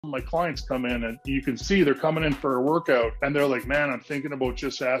my clients come in and you can see they're coming in for a workout and they're like, man, I'm thinking about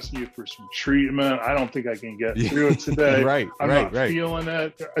just asking you for some treatment. I don't think I can get through it today. I'm not feeling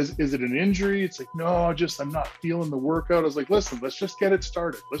it. Is it an injury? It's like, no, I'm not feeling the workout. I was like, listen, let's just get it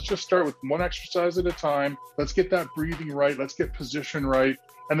started. Let's just start with one exercise at a time. Let's get that breathing right. Let's get position right.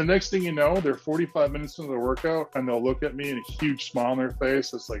 And the next thing you know, they're 45 minutes into the workout and they'll look at me and a huge smile on their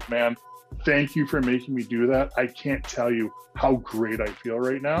face. It's like, man, thank you for making me do that. I can't tell you how great I feel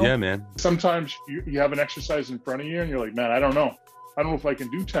right now. Yeah, man. Sometimes you have an exercise in front of you and you're like, man, I don't know if I can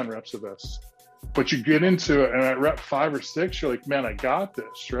do 10 reps of this. But you get into it and at rep 5 or 6, you're like, man, I got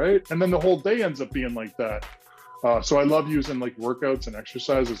this, right? And then the whole day ends up being like that. So I love using like workouts and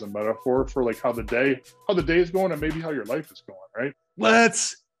exercise as a metaphor for like how the day is going and maybe how your life is going, right?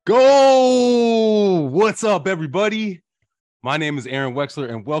 Let's go. What's up, everybody? My name is Aaron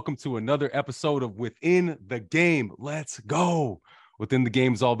Wexler, and welcome to another episode of Within the Game. Let's go. Within the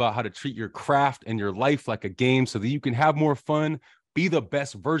Game is all about how to treat your craft and your life like a game so that you can have more fun, be the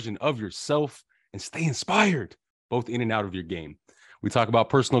best version of yourself, and stay inspired, both in and out of your game. We talk about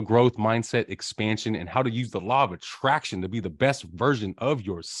personal growth, mindset, expansion, and how to use the law of attraction to be the best version of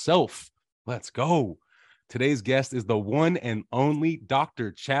yourself. Let's go. Today's guest is the one and only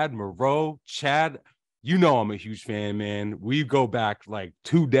Dr. Chad Moreau. Chad, you know I'm a huge fan, man. We go back like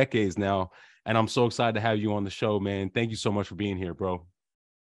 2 decades now, and I'm so excited to have you on the show, man. Thank you so much for being here, bro.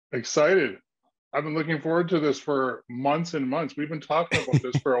 Excited. I've been looking forward to this for months and months. We've been talking about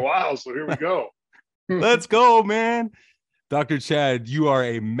this for a while, so here we go. Let's go, man. Dr. Chad, you are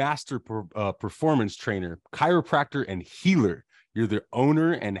a master performance trainer, chiropractor, and healer. You're the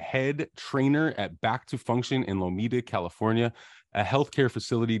owner and head trainer at Back to Function in Lomita, California, a healthcare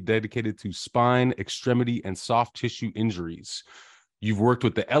facility dedicated to spine, extremity, and soft tissue injuries. You've worked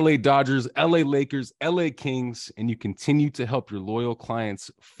with the LA Dodgers, LA Lakers, LA Kings, and you continue to help your loyal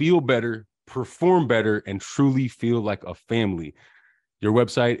clients feel better, perform better, and truly feel like a family. Your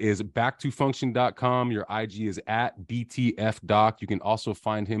website is backtofunction.com. Your IG is at BTFDoc. You can also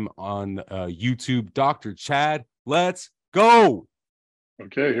find him on YouTube. Dr. Chad, let's go.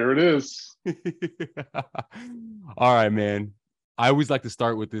 Okay, here it is. All right, man. I always like to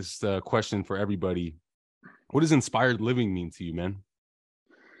start with this question for everybody. What does inspired living mean to you, man?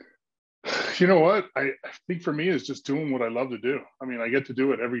 You know what? I think for me is just doing what I love to do. I mean, I get to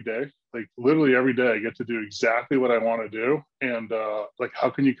do it every day. Like literally every day I get to do exactly what I want to do. And like, how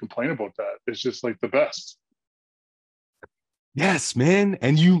can you complain about that? It's just like the best. Yes, man.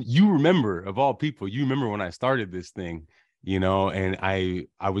 And you remember, of all people, you remember when I started this thing, you know, and I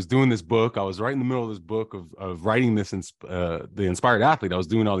was doing this book. I was right in the middle of this book of writing this, The Inspired Athlete. I was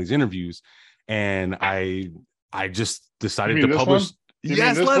doing all these interviews, and I just decided to publish.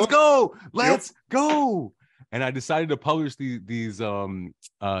 Yes, let's go. Let's go. And I decided to publish these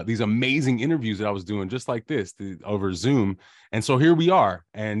amazing interviews that I was doing just like this over Zoom. And so here we are.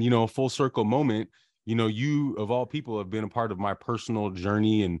 And, you know, full circle moment, you know, you of all people have been a part of my personal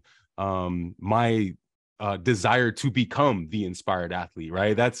journey and my desire to become the inspired athlete,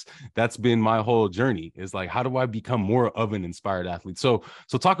 right? That's been my whole journey, is like, how do I become more of an inspired athlete? So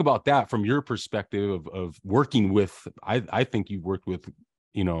talk about that from your perspective of working with, I think you've worked with,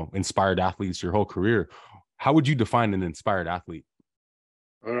 you know, inspired athletes your whole career. How would you define an inspired athlete?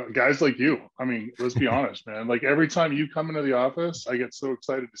 Guys like you. I mean, let's be honest, man. Like every time you come into the office, I get so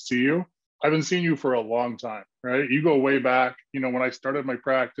excited to see you. I've been seeing you for a long time, right? You go way back. You know, when I started my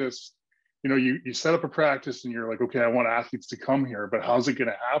practice, you know, you set up a practice and you're like, okay, I want athletes to come here, but how's it going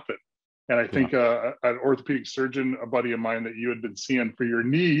to happen? And I think an orthopedic surgeon, a buddy of mine that you had been seeing for your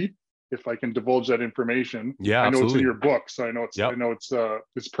knee, if I can divulge that information. Yeah, I know absolutely. It's in your book, so I know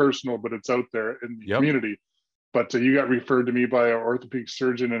it's personal, but it's out there in the community. But you got referred to me by an orthopedic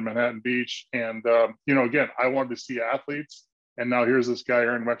surgeon in Manhattan Beach, and you know, again, I wanted to see athletes. And now here's this guy,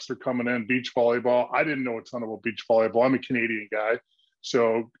 Aaron Wexler, coming in, beach volleyball. I didn't know a ton about beach volleyball. I'm a Canadian guy.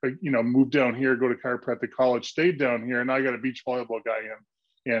 So, you know, moved down here, go to chiropractic college, stayed down here, and now I got a beach volleyball guy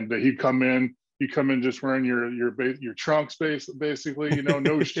in. And he'd come in just wearing your trunks, basically, you know,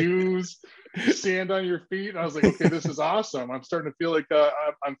 no shoes, sand on your feet. And I was like, okay, this is awesome. I'm starting to feel like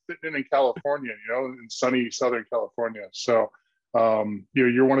I'm fitting in California, you know, in sunny Southern California. So,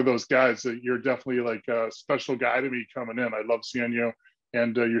 you're one of those guys that you're definitely like a special guy to me coming in. I love seeing you,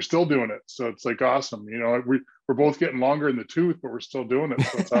 and you're still doing it. So it's like awesome. You know, we're both getting longer in the tooth, but we're still doing it.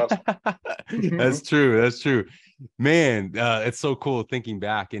 So it's awesome. That's true, man. It's so cool thinking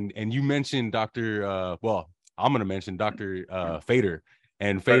back. And you mentioned Dr. I'm going to mention Dr. Fader.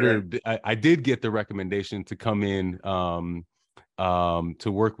 And Fader, I did get the recommendation to come in to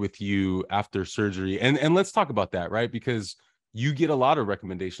work with you after surgery. And let's talk about that, right? Because you get a lot of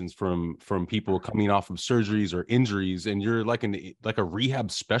recommendations from people coming off of surgeries or injuries, and you're like a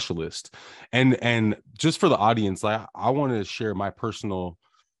rehab specialist. And just for the audience, I want to share my personal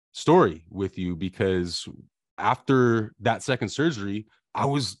story with you, because after that second surgery, I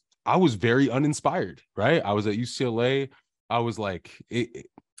was very uninspired, right? I was at UCLA. I was like,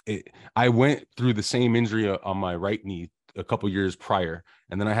 I went through the same injury on my right knee a couple years prior,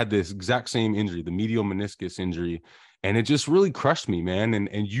 and then I had this exact same injury, the medial meniscus injury, and it just really crushed me, man.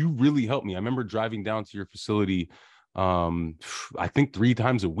 And you really helped me. I remember driving down to your facility, I think 3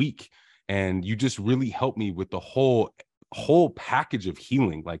 times a week, and you just really helped me with the whole package of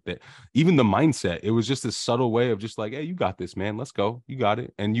healing, like that. Even the mindset, it was just a subtle way of just like, hey, you got this, man, let's go, you got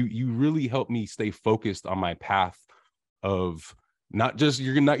it. And you really helped me stay focused on my path of not just,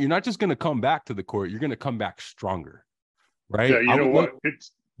 you're not just going to come back to the court, you're going to come back stronger, right? Yeah, you know what,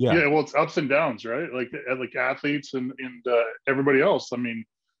 it's well, it's ups and downs, right? Like athletes and everybody else. I mean,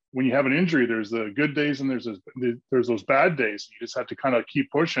 when you have an injury, there's the good days and there's those bad days. You just have to kind of keep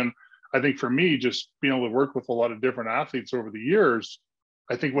pushing. I think for me, just being able to work with a lot of different athletes over the years,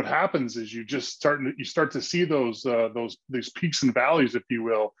 I think what happens is you start to see these peaks and valleys, if you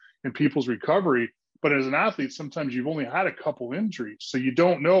will, in people's recovery. But as an athlete, sometimes you've only had a couple injuries, so you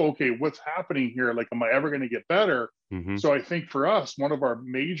don't know, okay, what's happening here? Like, am I ever going to get better? Mm-hmm. So I think for us, one of our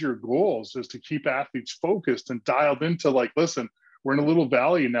major goals is to keep athletes focused and dialed into, like, listen, we're in a little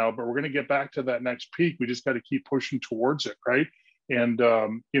valley now, but we're going to get back to that next peak. We just got to keep pushing towards it, right? And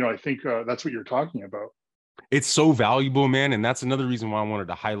I think that's what you're talking about. It's so valuable, man. And that's another reason why I wanted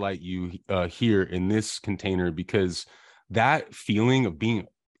to highlight you here in this container, because that feeling of being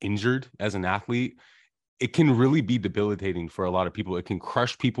injured as an athlete, it can really be debilitating for a lot of people. It can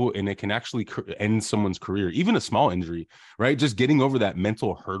crush people, and it can actually end someone's career, even a small injury, right? Just getting over that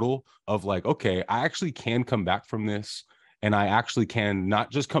mental hurdle of like, okay, I actually can come back from this, and I actually can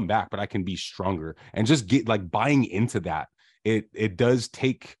not just come back, but I can be stronger, and just get like buying into that. It does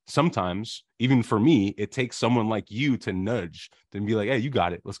take, sometimes, even for me, it takes someone like you to nudge, to be like, hey, you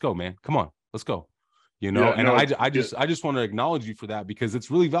got it. Let's go, man. Come on, let's go. You know, I just want to acknowledge you for that, because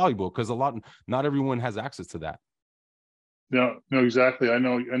it's really valuable, because not everyone has access to that. No, exactly. I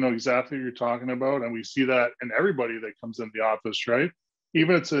know exactly what you're talking about. And we see that in everybody that comes in the office, right?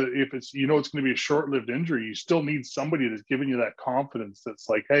 Even if it's, it's going to be a short-lived injury, you still need somebody that's giving you that confidence. That's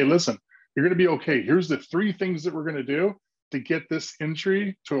like, hey, listen, you're going to be okay. Here's the 3 things that we're going to do to get this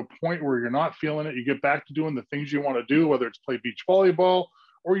injury to a point where you're not feeling it. You get back to doing the things you want to do, whether it's play beach volleyball,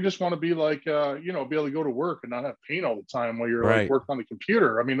 or you just want to be like, be able to go to work and not have pain all the time while you're like working on the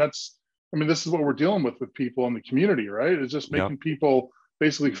computer. I mean, this is what we're dealing with people in the community, right? It's just making people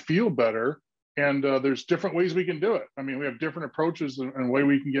basically feel better. And there's different ways we can do it. I mean, we have different approaches and way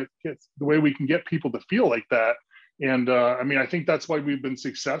we can get the way we can get people to feel like that. And I think that's why we've been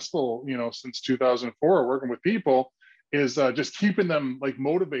successful, since 2004, working with people, is just keeping them like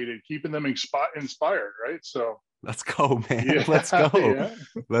motivated, keeping them inspired, right? So let's go, man. Yeah. Let's go.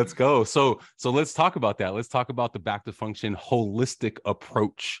 Let's go. So let's talk about that. Let's talk about the Back to Function holistic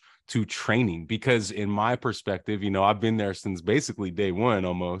approach to training, because in my perspective, I've been there since basically day one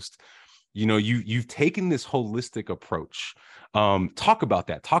almost. You've taken this holistic approach. Talk about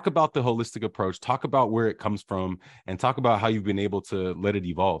that. Talk about the holistic approach. Talk about where it comes from, and talk about how you've been able to let it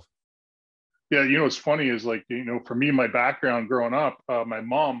evolve. Yeah, what's funny is, like, for me, my background growing up, my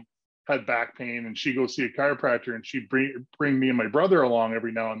mom had back pain, and she'd go see a chiropractor, and she'd bring me and my brother along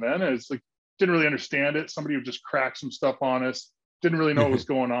every now and then. And it's like, didn't really understand it. Somebody would just crack some stuff on us. Didn't really know what was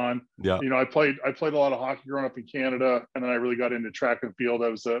going on. Yeah. I played a lot of hockey growing up in Canada, and then I really got into track and field. I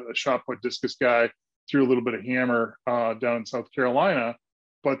was a shot put discus guy, threw a little bit of hammer down in South Carolina.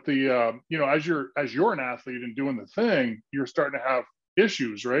 But as you're an athlete and doing the thing, you're starting to have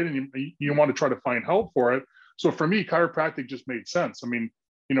issues, right? And you want to try to find help for it. So for me, chiropractic just made sense. I mean,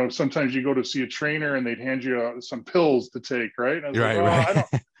 sometimes you go to see a trainer and they'd hand you some pills to take, right? And I was right.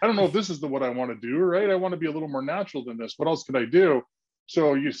 I don't know if this is what I want to do, right? I want to be a little more natural than this. What else could I do?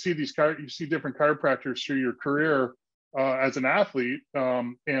 So you see different chiropractors through your career as an athlete,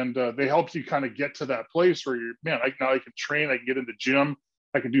 and they help you kind of get to that place where now I can train, I can get in the gym,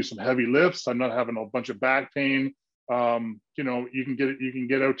 I can do some heavy lifts. I'm not having a bunch of back pain. You can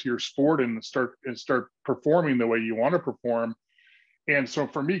get out to your sport and start performing the way you want to perform. And so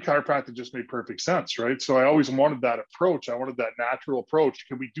for me, chiropractic just made perfect sense, right? So I always wanted that approach. I wanted that natural approach.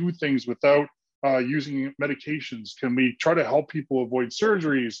 Can we do things without using medications? Can we try to help people avoid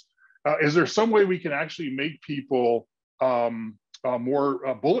surgeries? Is there some way we can actually make people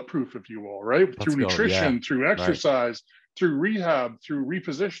more bulletproof, if you will, right? Through nutrition, through exercise, through rehab, through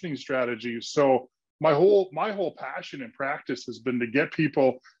repositioning strategies. So my whole passion and practice has been to get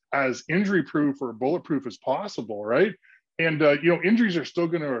people as injury proof or bulletproof as possible, right? And injuries are still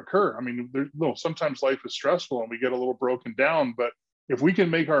going to occur. I mean, sometimes life is stressful and we get a little broken down, but if we can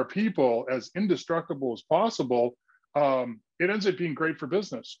make our people as indestructible as possible, it ends up being great for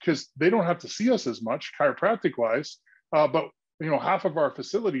business because they don't have to see us as much chiropractic wise. But half of our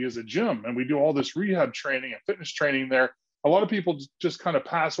facility is a gym, and we do all this rehab training and fitness training there. A lot of people just kind of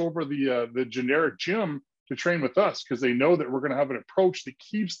pass over the generic gym to train with us because they know that we're going to have an approach that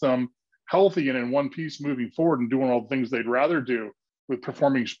keeps them healthy and in one piece moving forward and doing all the things they'd rather do with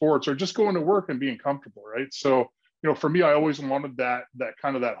performing sports or just going to work and being comfortable, right? So, for me, I always wanted that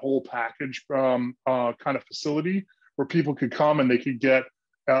kind of that whole package kind of facility where people could come and they could get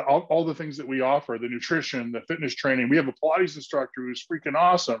all the things that we offer, the nutrition, the fitness training. We have a Pilates instructor who's freaking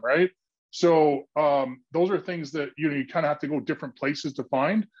awesome, right? So those are things that, you kind of have to go different places to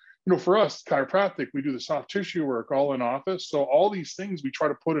find. For us, chiropractic, we do the soft tissue work all in office. So all these things we try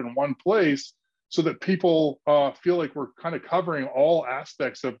to put in one place so that people feel like we're kind of covering all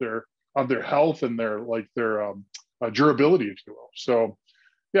aspects of their health and their durability, if you will. So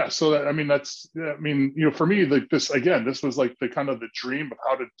yeah, so that, for me, like this was like the kind of the dream of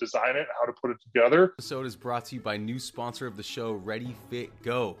how to design it, how to put it together. This episode is brought to you by new sponsor of the show, Ready Fit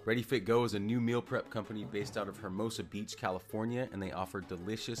Go. Ready Fit Go is a new meal prep company based out of Hermosa Beach, California, and they offer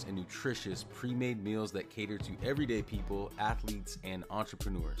delicious and nutritious pre-made meals that cater to everyday people, athletes, and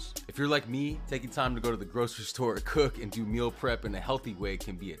entrepreneurs. If you're like me, taking time to go to the grocery store, cook, and do meal prep in a healthy way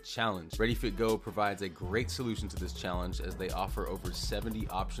can be a challenge. Ready Fit Go provides a great solution to this challenge as they offer over 70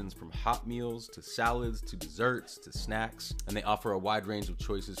 options from hot meals to salads to desserts to snacks, and they offer a wide range of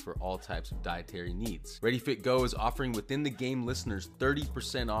choices for all types of dietary needs. Ready Fit Go is offering Within the Game listeners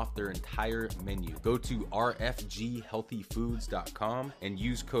 30% off their entire menu. Go to rfghealthyfoods.com and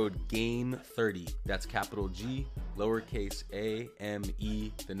use code GAME30. That's capital G, lowercase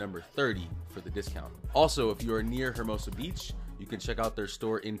A-M-E, the number 30 for the discount. Also, if you are near Hermosa Beach, you can check out their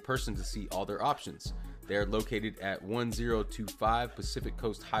store in person to see all their options. They are located at 1025 Pacific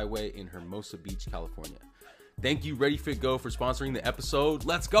Coast Highway in Hermosa Beach, California. Thank you, Ready Fit Go, for sponsoring the episode.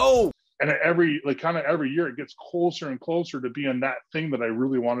 Let's go! And every year, it gets closer and closer to being that thing that I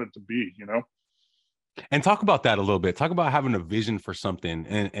really wanted it to be, And talk about that a little bit. Talk about having a vision for something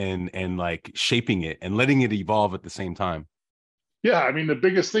and like shaping it and letting it evolve at the same time. Yeah, I mean, the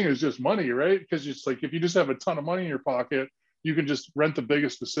biggest thing is just money, right? Because it's like if you just have a ton of money in your pocket, you can just rent the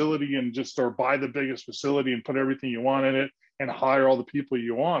biggest facility or buy the biggest facility and put everything you want in it and hire all the people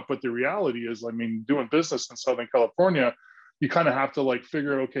you want. But the reality is, doing business in Southern California, you kind of have to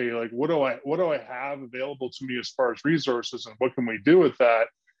figure, okay, what do I have available to me as far as resources and what can we do with that?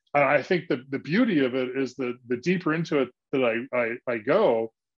 And I think the beauty of it is the deeper into it that I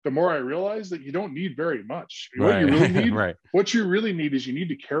go, the more I realize that you don't need very much. What you really need, right. What you really need is you need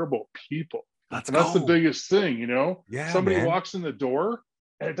to care about people. That's the biggest thing, Yeah, somebody walks in the door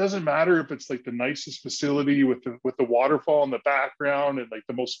and it doesn't matter if it's like the nicest facility with the waterfall in the background and like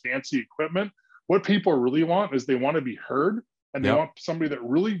the most fancy equipment. What people really want is they want to be heard and they want somebody that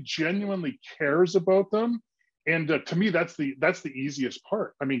really genuinely cares about them. And to me, that's the easiest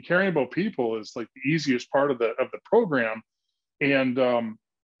part. I mean, caring about people is like the easiest part of the program. And,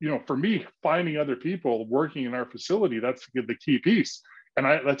 for me, finding other people working in our facility, that's the key piece. And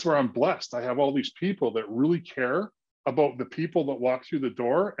that's where I'm blessed. I have all these people that really care about the people that walk through the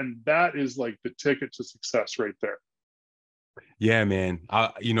door. And that is like the ticket to success right there. Yeah, man.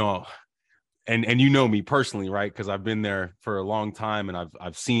 And me personally, right? Because I've been there for a long time and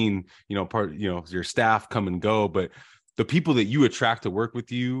I've seen, your staff come and go, but the people that you attract to work with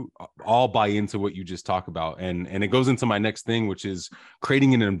you all buy into what you just talked about. And it goes into my next thing, which is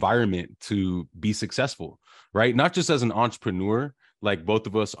creating an environment to be successful, right? Not just as an entrepreneur, like both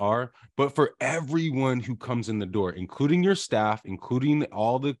of us are, but for everyone who comes in the door, including your staff, including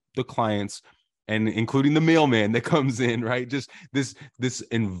all the clients, and including the mailman that comes in, right? Just this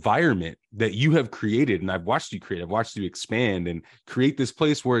environment that you have created, and I've watched you create, I've watched you expand and create this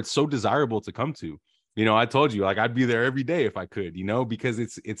place where it's so desirable to come to. I told you, I'd be there every day if I could, because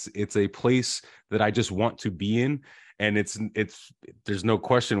it's a place that I just want to be in. And there's no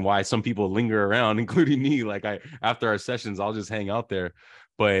question why some people linger around, including me. After our sessions, I'll just hang out there.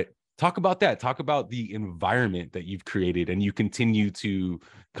 But talk about that. Talk about the environment that you've created and you continue to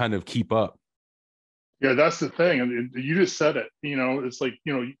kind of keep up. Yeah, that's the thing. And you just said it. It's like,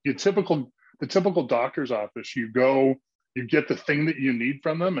 the typical doctor's office, you go, you get the thing that you need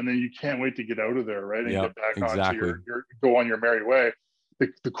from them, and then you can't wait to get out of there, right? And get back onto go on your merry way.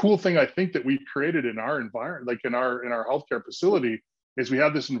 The cool thing I think that we've created in our environment, like in our healthcare facility, is we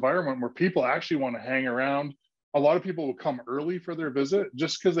have this environment where people actually want to hang around. A lot of people will come early for their visit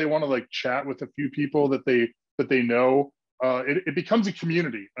just because they want to like chat with a few people that they know. It becomes a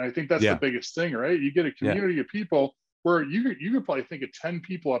community, and I think that's the biggest thing, right? You get a community of people where you could probably think of 10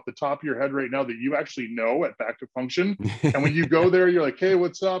 people off the top of your head right now that you actually know at Back to Function. And when you go there, you're like, hey,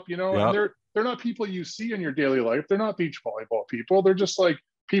 what's up? You know, and they're not people you see in your daily life. They're not beach volleyball people. They're just like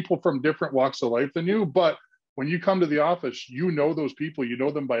people from different walks of life than you. But when you come to the office, you know those people. You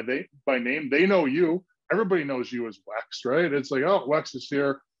know them by name. They know you. Everybody knows you as Wex, right? It's like, oh, Wex is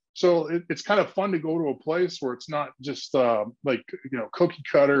here. So it's kind of fun to go to a place where it's not just like, you know, cookie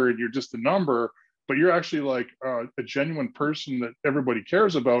cutter and you're just a number, but you're actually like a genuine person that everybody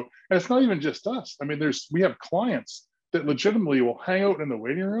cares about. And it's not even just us. I mean, we have clients that legitimately will hang out in the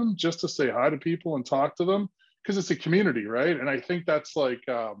waiting room just to say hi to people and talk to them because it's a community, right? And I think that's like,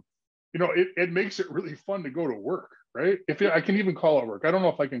 you know, it makes it really fun to go to work, right? I can even call it work. I don't know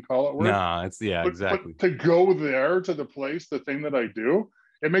if I can call it work. No, exactly. But to go there to the place, the thing that I do,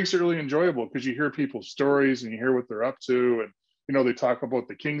 it makes it really enjoyable because you hear people's stories and you hear what they're up to. And, you know, they talk about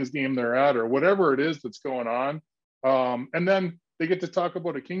the Kings game they're at or whatever it is that's going on. And then they get to talk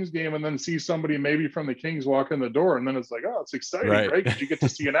about a Kings game and then see somebody maybe from the Kings walk in the door. And then it's like, oh, it's exciting, right? Because you get to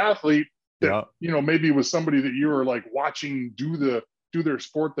see an athlete that, you know, maybe was somebody that you were like watching do their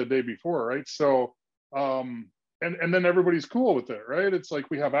sport the day before, right? So, and then everybody's cool with it, right? It's like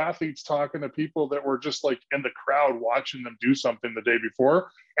we have athletes talking to people that were just like in the crowd watching them do something the day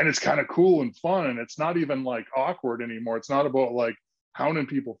before. And it's kind of cool and fun. And it's not even like awkward anymore. It's not about like hounding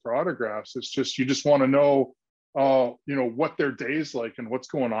people for autographs. It's just, you just want to know, you know, what their day's like and what's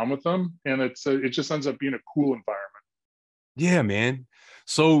going on with them. And it just ends up being a cool environment. Yeah, man.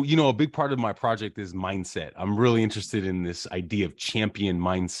 So, you know, a big part of my project is mindset. I'm really interested in this idea of champion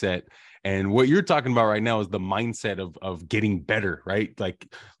mindset. And what you're talking about right now is the mindset of getting better, right? Like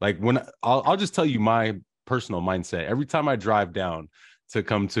when I'll just tell you my personal mindset. Every time I drive down to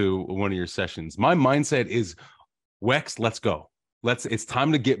come to one of your sessions, my mindset is, Wex, let's go. It's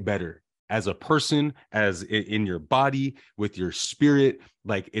time to get better as a person, as in your body, with your spirit.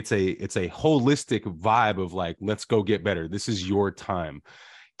 Like it's a holistic vibe of like, let's go get better. This is your time.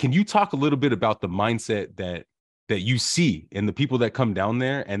 Can you talk a little bit about the mindset that you see in the people that come down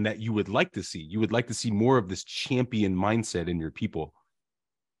there and that you would like to see? You would like to see more of this champion mindset in your people.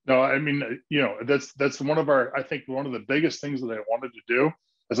 No, I mean, you know, that's one of I think one of the biggest things that I wanted to do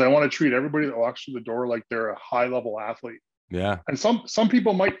is I want to treat everybody that walks through the door like they're a high level athlete. Yeah. And some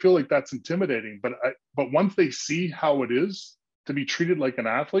people might feel like that's intimidating, but once they see how it is to be treated like an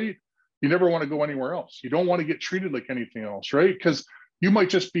athlete, you never want to go anywhere else. You don't want to get treated like anything else, right? Because you might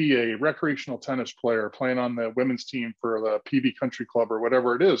just be a recreational tennis player playing on the women's team for the PB Country Club or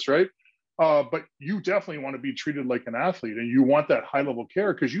whatever it is, right? But you definitely want to be treated like an athlete, and you want that high level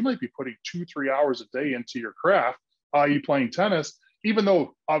care because you might be putting 2-3 hours a day into your craft, i.e. playing tennis, even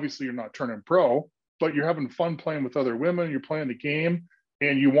though obviously you're not turning pro, but you're having fun playing with other women, you're playing the game,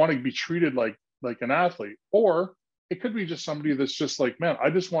 and you want to be treated like an athlete. Or it could be just somebody that's just like, man, I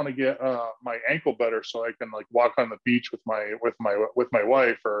just want to get my ankle better so I can like walk on the beach with my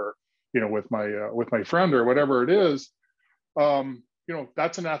wife, or, you know, with my friend or whatever it is. You know,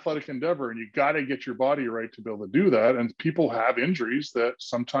 that's an athletic endeavor, and you got to get your body right to be able to do that. And people have injuries that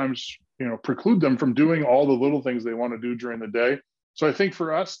sometimes, you know, preclude them from doing all the little things they want to do during the day. So I think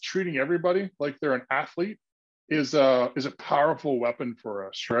for us, treating everybody like they're an athlete is a powerful weapon for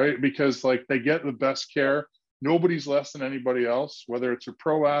us, right? Because like they get the best care. Nobody's less than anybody else, whether it's a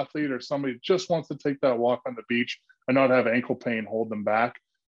pro athlete or somebody just wants to take that walk on the beach and not have ankle pain hold them back.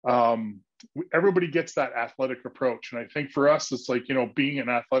 Everybody gets that athletic approach. And I think for us, it's like, you know, being an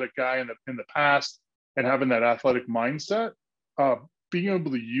athletic guy in the past and having that athletic mindset, being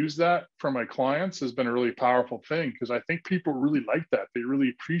able to use that for my clients has been a really powerful thing, because I think people really like that. They really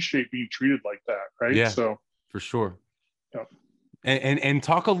appreciate being treated like that, right? Yeah, so for sure. Yeah. And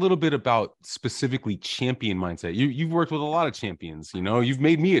talk a little bit about specifically champion mindset. You've worked with a lot of champions. You know, you've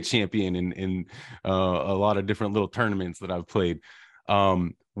made me a champion in a lot of different little tournaments that I've played.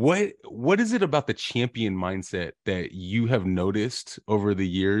 What is it about the champion mindset that you have noticed over the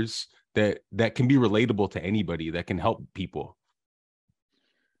years that can be relatable to anybody, that can help people?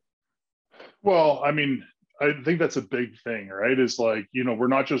 Well, I mean, I think that's a big thing, right? Is like, you know, we're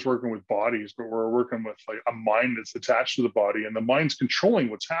not just working with bodies, but we're working with like a mind that's attached to the body, and the mind's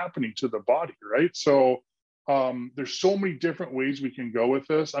controlling what's happening to the body, right? So there's so many different ways we can go with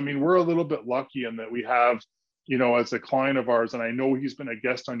this. I mean, we're a little bit lucky in that we have, you know, as a client of ours, and I know he's been a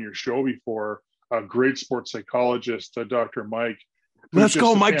guest on your show before, a great sports psychologist, Dr. Mike. Let's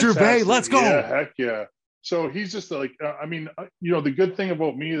go, Mike Gervais. Let's go. Yeah, heck yeah. So he's just like, I mean, the good thing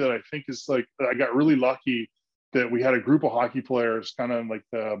about me that I think is like, I got really lucky that we had a group of hockey players kind of like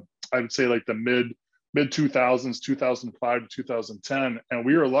I would say like the mid 2000s, 2005 to 2010. And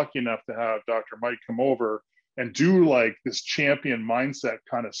we were lucky enough to have Dr. Mike come over and do like this champion mindset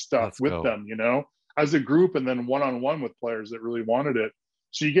kind of stuff with them, as a group, and then one-on-one with players that really wanted it.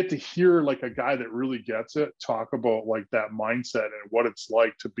 So you get to hear like a guy that really gets it talk about like that mindset and what it's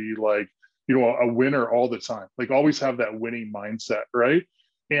like to be like, a winner all the time, like always have that winning mindset, right?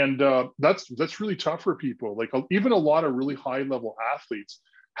 And that's really tough for people. Like even a lot of really high level athletes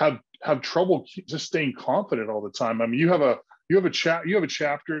have trouble just staying confident all the time. I mean, you have a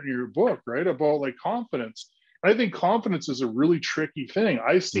chapter in your book, right, about like confidence. And I think confidence is a really tricky thing.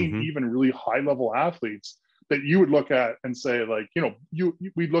 I've seen even really high level athletes that you would look at and say like,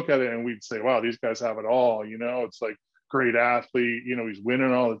 we'd look at it and we'd say, wow, these guys have it all. It's like great athlete, he's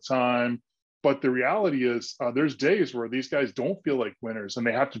winning all the time. But the reality is there's days where these guys don't feel like winners and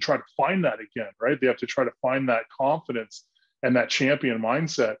they have to try to find that again, right? They have to try to find that confidence and that champion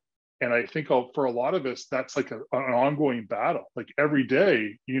mindset. And I think for a lot of us, that's like an ongoing battle. Like every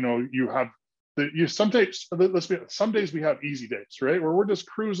day, you have some days we have easy days, right? Where we're just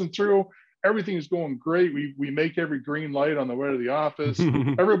cruising through. Everything is going great. We make every green light on the way to the office.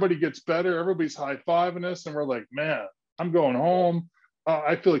 Everybody gets better. Everybody's high-fiving us. And we're like, man, I'm going home.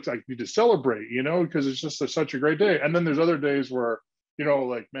 I feel like I need to celebrate, because it's just such a great day. And then there's other days where,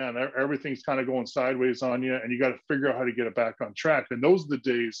 like, man, everything's kind of going sideways on you and you got to figure out how to get it back on track. And those are the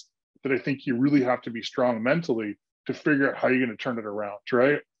days that I think you really have to be strong mentally to figure out how you're going to turn it around,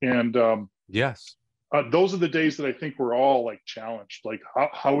 right? And yes, those are the days that I think we're all like challenged. Like,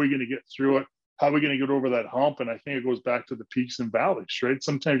 how are we going to get through it? How are we going to get over that hump? And I think it goes back to the peaks and valleys, right?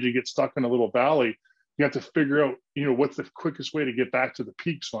 Sometimes you get stuck in a little valley. You have to figure out, what's the quickest way to get back to the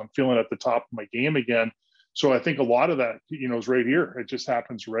peak. So I'm feeling at the top of my game again. So I think a lot of that, is right here. It just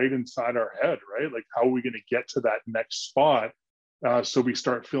happens right inside our head, right? Like, how are we going to get to that next spot so we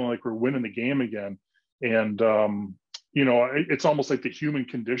start feeling like we're winning the game again? And, it's almost like the human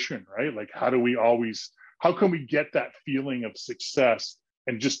condition, right? Like, how can we get that feeling of success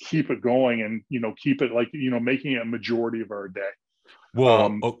and just keep it going and, keep it like, making it a majority of our day?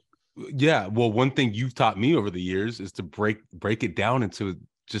 Well, yeah. Well, one thing you've taught me over the years is to break it down into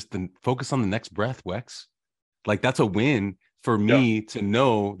just the focus on the next breath, Wex. Like, that's a win for me to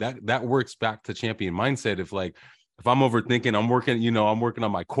know that works back to champion mindset. If I'm overthinking, I'm working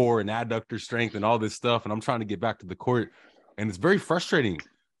on my core and adductor strength and all this stuff, and I'm trying to get back to the court, and it's very frustrating.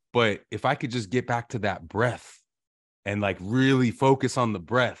 But if I could just get back to that breath and like really focus on the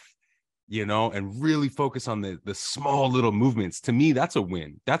breath, and really focus on the small little movements, to me, that's a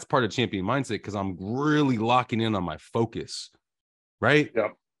win. That's part of champion mindset because I'm really locking in on my focus, right? Yeah.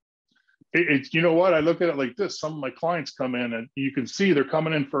 It's you know what? I look at it like this. Some of my clients come in and you can see they're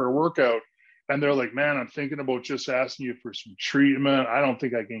coming in for a workout and they're like, man, I'm thinking about just asking you for some treatment. I don't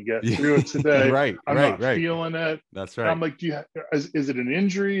think I can get through it today. Right. I'm not feeling it. That's right. And I'm like, is it an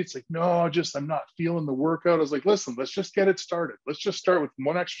injury? It's like, no, I'm not feeling the workout. I was like, listen, let's just get it started. Let's just start with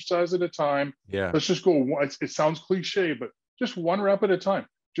one exercise at a time. Yeah. Let's just go. It sounds cliche, but just one rep at a time.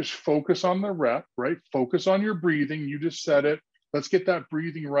 Just focus on the rep, right? Focus on your breathing. You just said it. Let's get that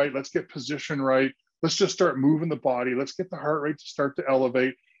breathing right. Let's get position right. Let's just start moving the body. Let's get the heart rate to start to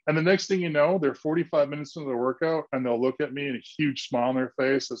elevate. And the next thing you know, they're 45 minutes into the workout and they'll look at me and a huge smile on their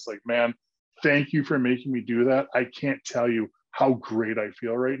face. It's like, man, thank you for making me do that. I can't tell you how great I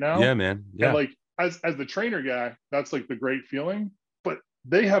feel right now. Yeah, man. Yeah. And like, as the trainer guy, that's like the great feeling, but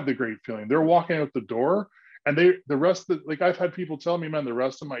they have the great feeling. They're walking out the door and I've had people tell me, man, the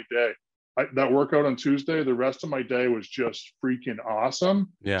rest of my day, that workout on Tuesday, the rest of my day was just freaking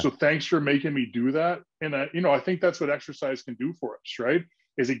awesome. Yeah. So thanks for making me do that. And I think that's what exercise can do for us, right?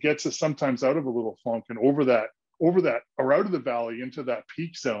 Is it gets us sometimes out of a little funk and over that or out of the valley into that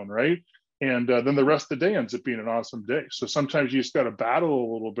peak zone, right? And then the rest of the day ends up being an awesome day. So sometimes you just got to battle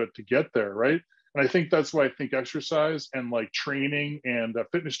a little bit to get there, right? And I think that's why I think exercise and like training and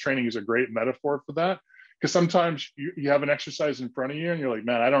fitness training is a great metaphor for that. Because sometimes you have an exercise in front of you and you're like,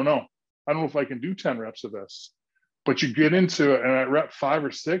 man, I don't know if I can do 10 reps of this. But you get into it and at rep 5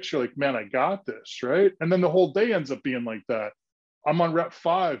 or 6, you're like, man, I got this, right? And then the whole day ends up being like that. I'm on rep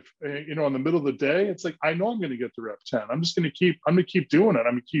 5, in the middle of the day. It's like, I know I'm going to get to rep 10. I'm going to keep doing it.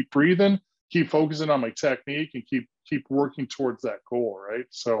 I'm going to keep breathing, keep focusing on my technique and keep working towards that goal. Right.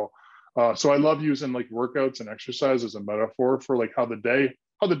 So I love using like workouts and exercise as a metaphor for like how the day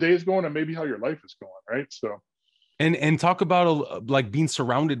is going and maybe how your life is going. Right. So. And talk about like being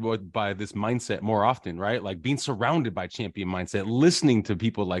surrounded by this mindset more often, right? Like being surrounded by champion mindset, listening to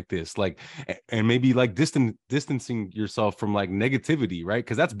people like this, like, and maybe like distancing yourself from like negativity, right?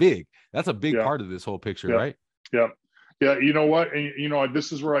 Because that's big. That's a big part of this whole picture, right? Yeah. Yeah. You know what? And, you know,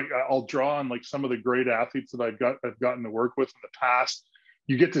 this is where I'll draw on like some of the great athletes that I've gotten to work with in the past.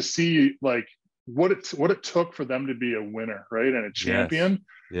 You get to see like what it took for them to be a winner, right? And a champion.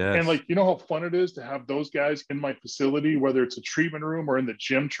 Yes. And like, you know how fun it is to have those guys in my facility, whether it's a treatment room or in the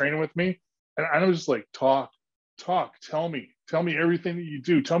gym training with me. And I was just like, talk, tell me everything that you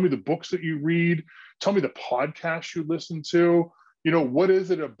do. Tell me the books that you read. Tell me the podcasts you listen to. You know, what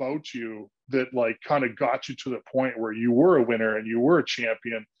is it about you that like kind of got you to the point where you were a winner and you were a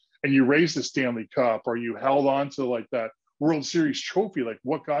champion and you raised the Stanley Cup, or you held on to like that World Series trophy? Like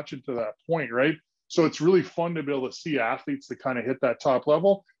what got you to that point, right? So it's really fun to be able to see athletes that kind of hit that top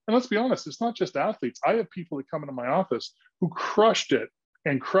level. And let's be honest, it's not just athletes. I have people that come into my office who crushed it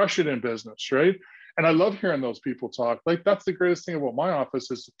and crush it in business, right? And I love hearing those people talk. Like that's the greatest thing about my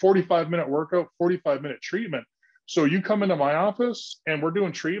office is 45-minute workout, 45-minute treatment. So you come into my office and we're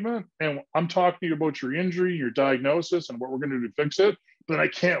doing treatment and I'm talking to you about your injury, your diagnosis, and what we're going to do to fix it. But I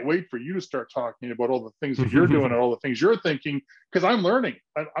can't wait for you to start talking about all the things that you're doing and all the things you're thinking, because I'm learning.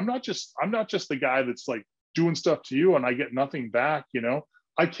 I'm not just the guy that's like doing stuff to you and I get nothing back. You know,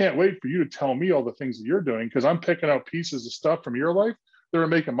 I can't wait for you to tell me all the things that you're doing, because I'm picking out pieces of stuff from your life that are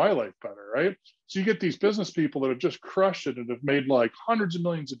making my life better, right? So you get these business people that have just crushed it and have made like hundreds of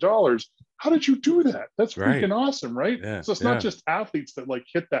millions of dollars. How did you do that? That's freaking awesome, right? Yeah, so it's not just athletes that like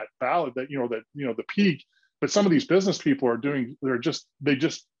hit that ballot, that the peak, but some of these business people are doing. They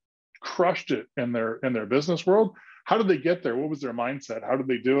just crushed it in their business world. How did they get there? What was their mindset? How did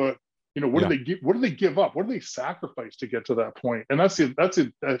they do it? You know, what do they give up? What do they sacrifice to get to that point? And I think that's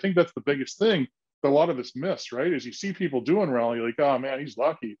the biggest thing that a lot of us miss, right? Is you see people doing well, you're like, oh man, he's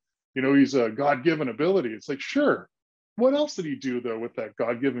lucky. You know, he's a God-given ability. It's like, sure. What else did he do though with that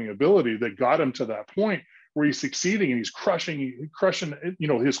God-given ability that got him to that point where he's succeeding and he's crushing, you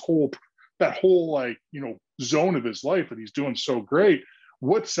know, that whole like, you know, zone of his life that he's doing so great?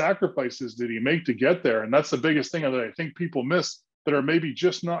 What sacrifices did he make to get there? And that's the biggest thing that I think people miss, that are maybe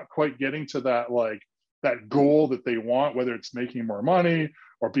just not quite getting to that, like that goal that they want, whether it's making more money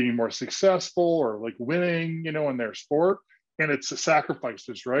or being more successful or like winning, you know, in their sport. And it's the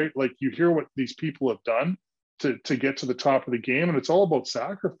sacrifices, right? Like you hear what these people have done to get to the top of the game, and it's all about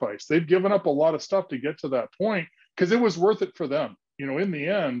sacrifice. They've given up a lot of stuff to get to that point because it was worth it for them. You know, in the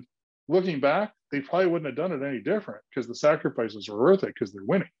end, looking back, they probably wouldn't have done it any different because the sacrifices were worth it because they're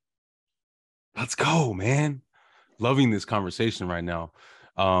winning. Let's go, man. Loving this conversation right now.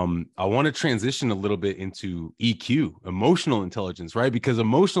 I want to transition a little bit into EQ, emotional intelligence, right? Because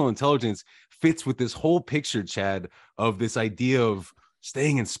emotional intelligence fits with this whole picture, Chad, of this idea of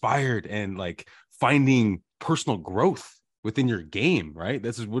staying inspired and like finding personal growth within your game, right?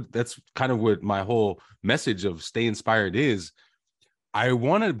 That's kind of what my whole message of stay inspired is. I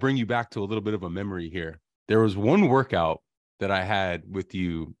want to bring you back to a little bit of a memory here. There was one workout that I had with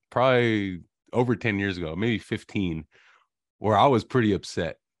you probably over 10 years ago, maybe 15, where I was pretty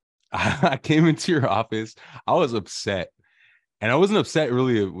upset. I came into your office. I was upset. And I wasn't upset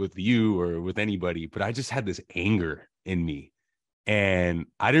really with you or with anybody, but I just had this anger in me. And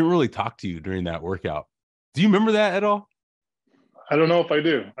I didn't really talk to you during that workout. Do you remember that at all? I don't know if I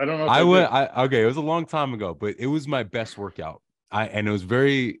do. I don't know if okay, it was a long time ago, but it was my best workout. And it was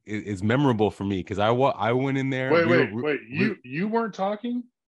it's memorable for me because I went in there. Wait. You weren't talking?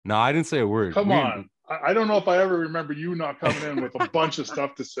 No, I didn't say a word. Come on. I don't know if I ever remember you not coming in with a bunch of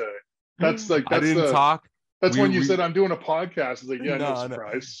stuff to say. I didn't talk. That's when you said I'm doing a podcast. It's like, no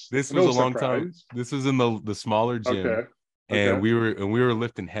surprise. This was a long time. This was in the smaller gym. Okay. And we were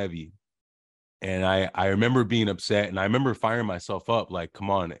lifting heavy. And I remember being upset, and I remember firing myself up like, come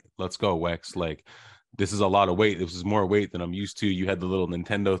on, let's go, Wex. Like, this is a lot of weight. This is more weight than I'm used to. You had the little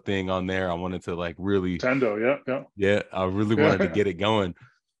Nintendo thing on there. I wanted to like really Nintendo, yeah. Yeah, I really wanted to get it going.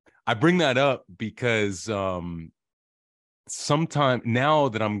 I bring that up because sometime now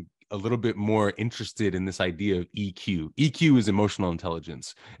that I'm a little bit more interested in this idea of EQ. EQ is emotional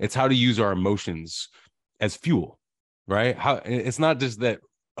intelligence. It's how to use our emotions as fuel, right? It's not just that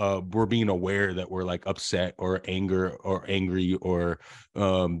we're being aware that we're like upset or angry or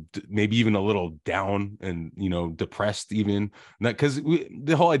maybe even a little down and, you know, depressed even. Because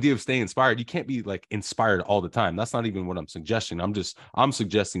the whole idea of staying inspired, you can't be like inspired all the time. That's not even what I'm suggesting. I'm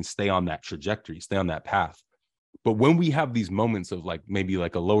suggesting stay on that trajectory, stay on that path. But when we have these moments of like maybe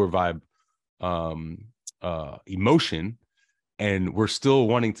like a lower vibe emotion, and we're still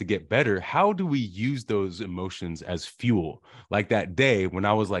wanting to get better, how do we use those emotions as fuel? Like that day when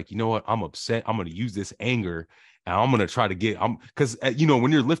I was like, you know what, I'm upset, I'm going to use this anger and I'm going to try to because you know,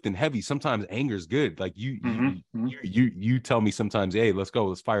 when you're lifting heavy, sometimes anger is good. Like you tell me sometimes, hey, let's go,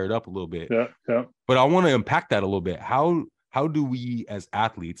 let's fire it up a little bit. Yeah. But I want to unpack that a little bit. How do we as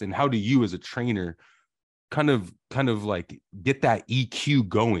athletes, and how do you as a trainer kind of like get that EQ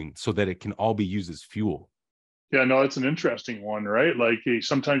going so that it can all be used as fuel? Yeah, no, it's an interesting one, right? Like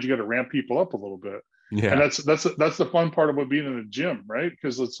sometimes you got to ramp people up a little bit. Yeah. And that's the fun part about being in the gym, right?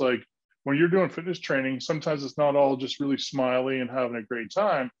 Because it's like when you're doing fitness training, sometimes it's not all just really smiley and having a great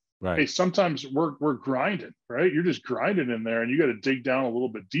time. Right. Hey, sometimes we're grinding, right? You're just grinding in there, and you got to dig down a little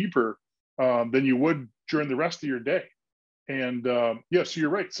bit deeper than you would during the rest of your day. And yeah, so you're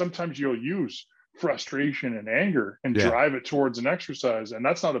right. Sometimes you'll use frustration and anger and drive it towards an exercise, and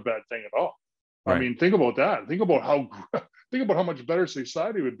that's not a bad thing at all. Right. I mean, think about that. Think about how much better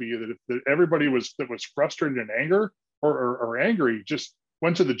society would be that everybody that was frustrated and or angry just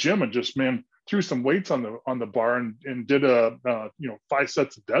went to the gym and just threw some weights on the bar and did a 5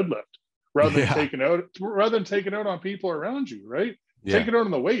 sets of deadlift rather than taking out on people around you, right? Yeah. Take it out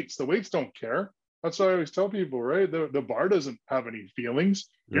on the weights. The weights don't care. That's what I always tell people, right? The bar doesn't have any feelings.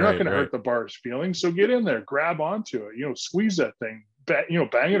 You're not going to hurt the bar's feelings. So get in there, grab onto it, squeeze that thing, bang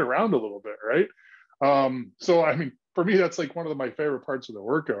it around a little bit, right? So, I mean, for me, that's like one of my favorite parts of the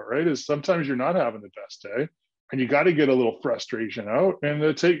workout, right? Is sometimes you're not having the best day and you got to get a little frustration out and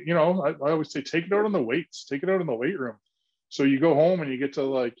I always say, take it out on the weights, take it out in the weight room. So you go home and you get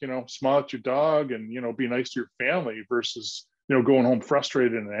to smile at your dog and, be nice to your family versus, going home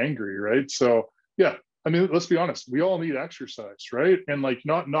frustrated and angry, right? So, yeah, I mean, let's be honest, we all need exercise, right? And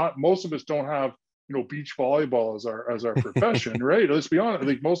not most of us don't have, beach volleyball as our profession, right? Let's be honest. I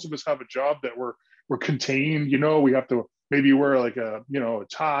think most of us have a job that we're contained, we have to maybe wear like a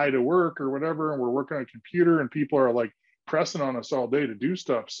tie to work or whatever. And we're working on a computer and people are like pressing on us all day to do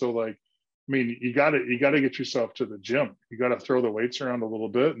stuff. So I mean, you gotta get yourself to the gym. You got to throw the weights around a little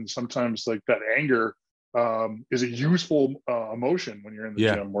bit. And sometimes like that anger is a useful emotion when you're in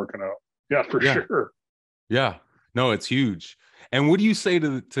the gym working out. Yeah, for sure. Yeah, no, it's huge. And what do you say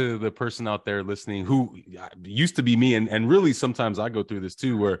to the person out there listening who used to be me? And really, sometimes I go through this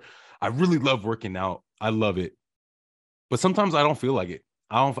too, where I really love working out. I love it. But sometimes I don't feel like it.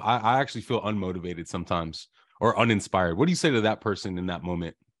 I actually feel unmotivated sometimes or uninspired. What do you say to that person in that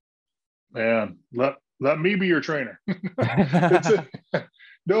moment? Man, let me be your trainer.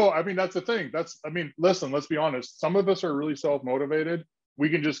 No, I mean, that's the thing. Listen, let's be honest. Some of us are really self-motivated. We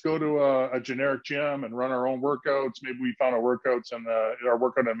can just go to a generic gym and run our own workouts. Maybe we found our workouts in our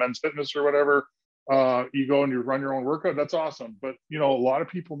workout in Men's Fitness or whatever. You go and you run your own workout. That's awesome. But, a lot of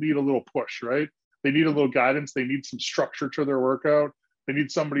people need a little push, right? They need a little guidance. They need some structure to their workout. They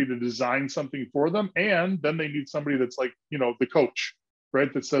need somebody to design something for them. And then they need somebody that's like, the coach,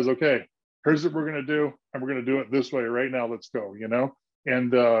 right? That says, okay, here's what we're going to do. And we're going to do it this way right now. Let's go,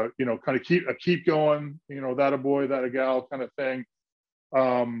 and, kind of keep going, that a boy, that a gal kind of thing.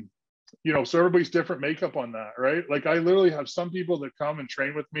 So everybody's different makeup on that, right? Like I literally have some people that come and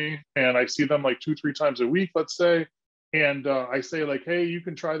train with me and I see them like 2-3 times a week, let's say. And I say like, hey, you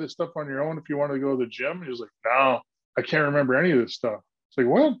can try this stuff on your own if you want to go to the gym. And he's like, no, I can't remember any of this stuff. It's like,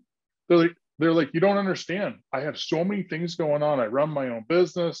 what? They're like, you don't understand. I have so many things going on. I run my own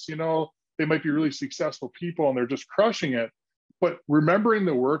business, they might be really successful people and they're just crushing it. But remembering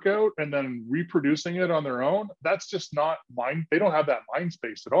the workout and then reproducing it on their own, that's just not mind. They don't have that mind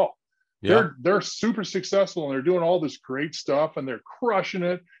space at all. Yeah. They're super successful and they're doing all this great stuff and they're crushing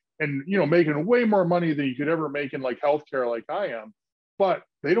it and, making way more money than you could ever make in like healthcare like I am. But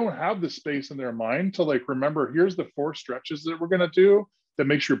they don't have the space in their mind to like, remember, here's the 4 stretches that we're going to do that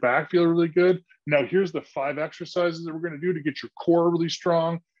makes your back feel really good. Now, here's the 5 exercises that we're going to do to get your core really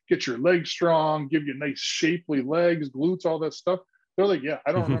strong, get your legs strong, give you nice shapely legs, glutes, all that stuff. They're like, yeah,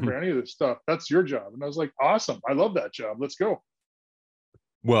 I don't remember any of this stuff. That's your job. And I was like, awesome. I love that job. Let's go.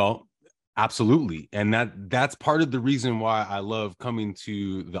 Well, absolutely. And that's part of the reason why I love coming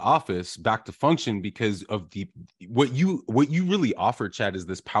to the office, Back to Function, because of what you really offer, Chad, is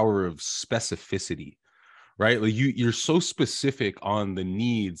this power of specificity, right? Like you're so specific on the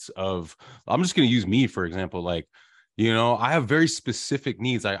needs of, I'm just going to use me, for example, like, I have very specific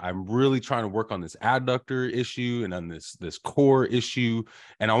needs. I'm really trying to work on this adductor issue and on this core issue.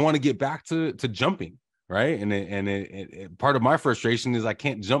 And I want to get back to jumping. Right. And part of my frustration is I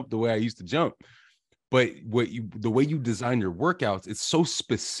can't jump the way I used to jump. But the way you design your workouts, it's so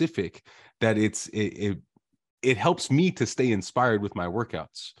specific that it helps me to stay inspired with my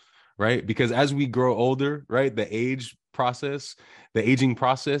workouts. Right. Because as we grow older, right, the age process, the aging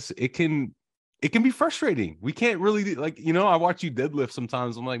process, it can be frustrating. We can't really, like, you know, I watch you deadlift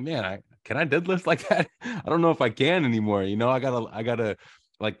sometimes. I'm like, man, can I deadlift like that? I don't know if I can anymore. You know, I gotta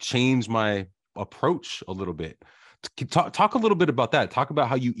like change my approach a little bit. Talk a little bit about that. Talk about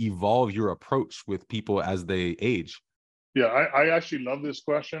how you evolve your approach with people as they age. Yeah, I actually love this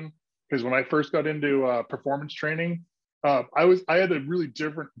question, because when I first got into performance training, I had a really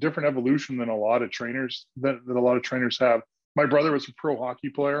different evolution than a lot of trainers that a lot of trainers have. My brother was a pro hockey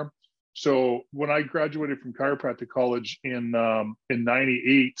player, so when I graduated from chiropractic college in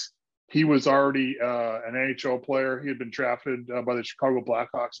 '98, he was already an NHL player. He had been drafted by the Chicago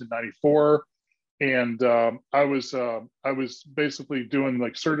Blackhawks in '94. And I was basically doing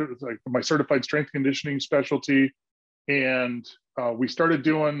like my certified strength conditioning specialty, and we started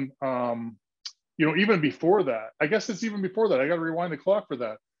doing even before that. I guess it's even before that. I got to rewind the clock for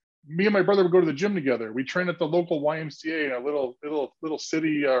that. Me and my brother would go to the gym together. We trained at the local YMCA in a little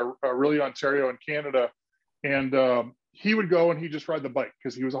city, really Ontario in Canada, and he would go and he'd just ride the bike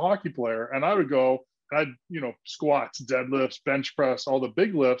because he was a hockey player, and I would go. I'd, squats, deadlifts, bench press, all the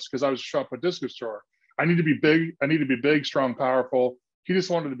big lifts, because I was a shot put discus thrower. I need to be big, strong, powerful. He just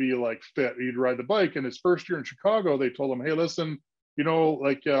wanted to be like fit. He'd ride the bike. And his first year in Chicago, they told him, hey, listen, we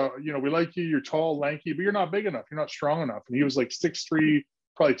like you. You're tall, lanky, but you're not big enough. You're not strong enough. And he was like 6'3",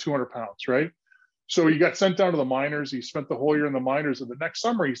 probably 200 pounds, right? So he got sent down to the minors. He spent the whole year in the minors. And the next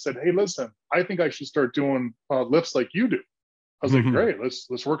summer, he said, hey, listen, I think I should start doing lifts like you do. I was like, great,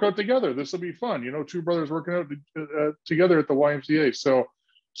 let's work out together. This will be fun. Two brothers working out together at the YMCA. So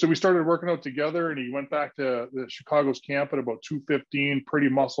we started working out together, and he went back to the Chicago's camp at about 215, pretty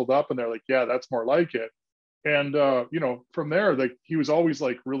muscled up. And they're like, yeah, that's more like it. And, from there, like, he was always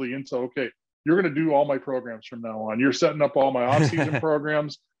like really into, okay, you're going to do all my programs from now on. You're setting up all my off-season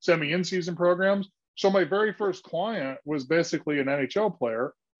programs, semi-in-season programs. So my very first client was basically an NHL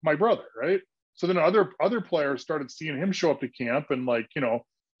player, my brother, right? So then other players started seeing him show up to camp, and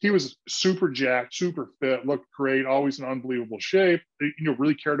he was super jacked, super fit, looked great, always in unbelievable shape.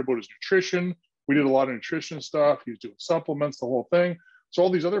 Really cared about his nutrition. We did a lot of nutrition stuff. He was doing supplements, the whole thing. So all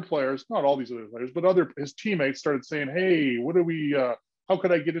these other players, not all these other players, but his teammates started saying, hey, how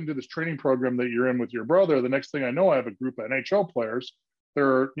could I get into this training program that you're in with your brother? The next thing I know, I have a group of NHL players.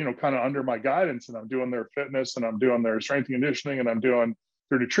 They're, kind of under my guidance, and I'm doing their fitness, and I'm doing their strength and conditioning, and I'm doing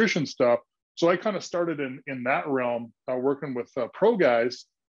their nutrition stuff. So I kind of started in that realm, working with pro guys.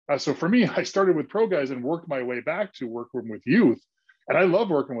 So for me, I started with pro guys and worked my way back to working with youth. And I love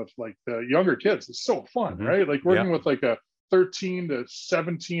working with like the younger kids. It's so fun, right? Like working with like a 13 to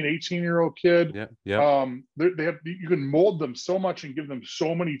 17, 18-year-old kid. You can mold them so much and give them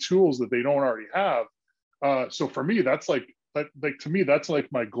so many tools that they don't already have. So for me, that's to me, that's like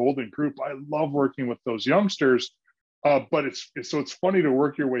my golden group. I love working with those youngsters. But it's funny to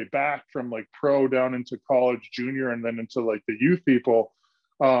work your way back from like pro down into college, junior, and then into like the youth people.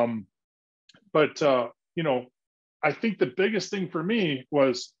 I think the biggest thing for me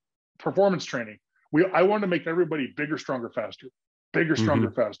was performance training. I wanted to make everybody bigger, stronger, faster, bigger,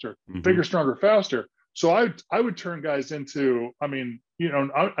 stronger, faster, bigger, stronger, faster. So I would turn guys into, I'm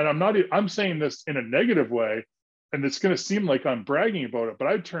saying this in a negative way, and it's going to seem like I'm bragging about it, but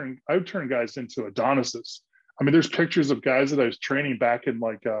I would turn guys into Adonises. I mean, there's pictures of guys that I was training back in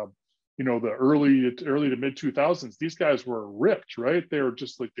like, the early to mid 2000s. These guys were ripped, right? They were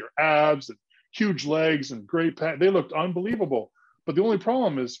just like their abs and huge legs and great they looked unbelievable. But the only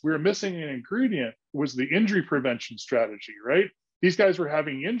problem is we were missing an ingredient, was the injury prevention strategy, right? These guys were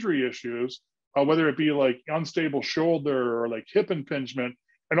having injury issues, whether it be like unstable shoulder or like hip impingement,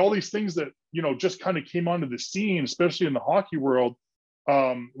 and all these things that, just kind of came onto the scene, especially in the hockey world.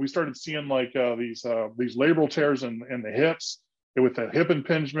 We started seeing like these labral tears in the hips with the hip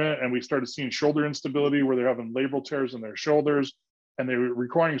impingement, and we started seeing shoulder instability where they're having labral tears in their shoulders, and they were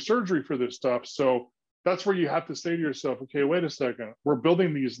requiring surgery for this stuff. So that's where you have to say to yourself, okay, wait a second, we're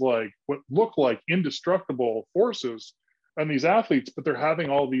building these like what look like indestructible forces and these athletes, but they're having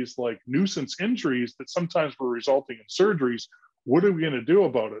all these like nuisance injuries that sometimes were resulting in surgeries. What are we going to do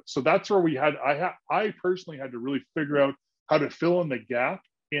about it? So that's where I personally had to really figure out how to fill in the gap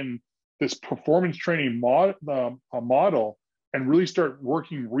in this performance training model and really start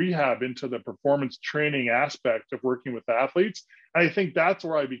working rehab into the performance training aspect of working with athletes. And I think that's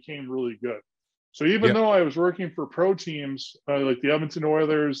where I became really good. So even though I was working for pro teams like the Edmonton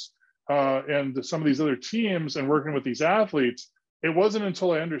Oilers and some of these other teams and working with these athletes, it wasn't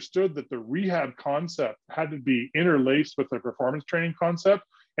until I understood that the rehab concept had to be interlaced with the performance training concept.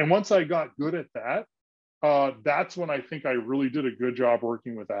 And once I got good at that, that's when I think I really did a good job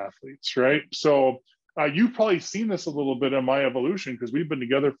working with athletes, right? So you've probably seen this a little bit in my evolution because we've been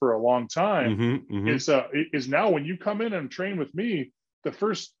together for a long time. Is now when you come in and train with me, the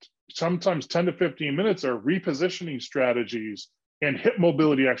first sometimes 10 to 15 minutes are repositioning strategies and hip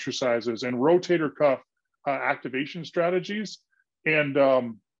mobility exercises and rotator cuff activation strategies. And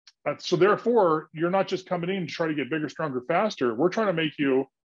so therefore, you're not just coming in to try to get bigger, stronger, faster. We're trying to make you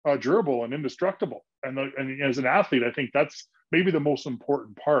durable and indestructible. And as an athlete, I think that's maybe the most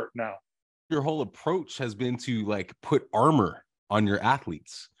important part now. Your whole approach has been to like put armor on your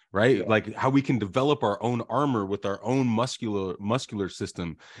athletes, right? Yeah. Like how we can develop our own armor with our own muscular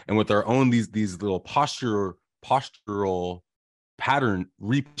system and with our own these little postural pattern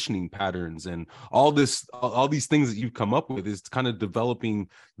repositioning patterns and all these things that you've come up with is kind of developing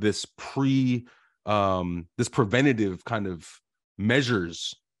this preventative kind of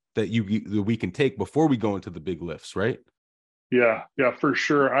measures that we can take before we go into the big lifts, right? Yeah, for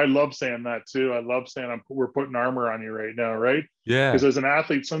sure. I love saying that too. I love saying we're putting armor on you right now, right? Yeah. Because as an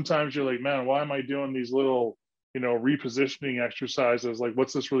athlete, sometimes you're like, man, why am I doing these little, repositioning exercises? Like,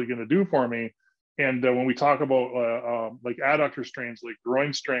 what's this really going to do for me? And when we talk about like adductor strains, like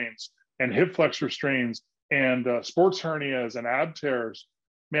groin strains and hip flexor strains and sports hernias and ab tears,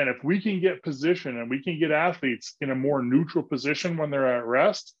 man, if we can get position and we can get athletes in a more neutral position when they're at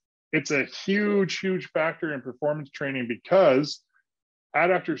rest, it's a huge, huge factor in performance training because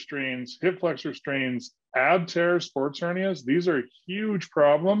adductor strains, hip flexor strains, ab tears, sports hernias, these are huge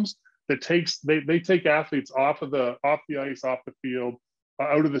problems that they take athletes off the ice, off the field,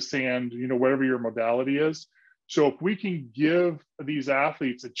 out of the sand, whatever your modality is. So if we can give these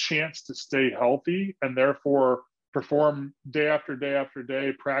athletes a chance to stay healthy and therefore perform day after day after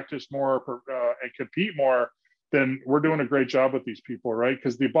day, practice more and compete more, then we're doing a great job with these people, right?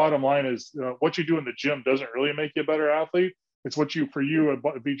 Because the bottom line is what you do in the gym doesn't really make you a better athlete. It's for you at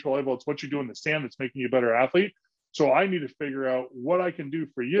beach volleyball, it's what you do in the sand that's making you a better athlete. So I need to figure out what I can do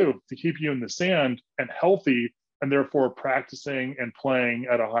for you to keep you in the sand and healthy and therefore practicing and playing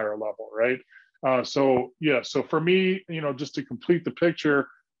at a higher level, right? So for me, just to complete the picture,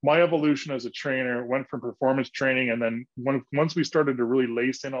 my evolution as a trainer went from performance training. And then once we started to really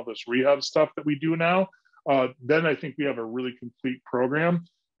lace in all this rehab stuff that we do now, then I think we have a really complete program.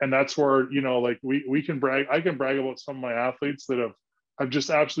 And that's where, we can brag. I can brag about some of my athletes that have just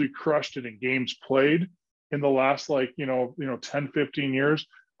absolutely crushed it in games played in the last 10, 15 years.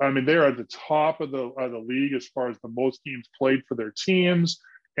 I mean, they're at the top of the league as far as the most games played for their teams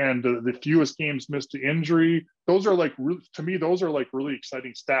and the fewest games missed to injury. Those are to me, those are really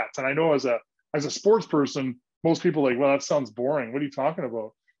exciting stats. And I know as a sports person, most people are like, well, that sounds boring. What are you talking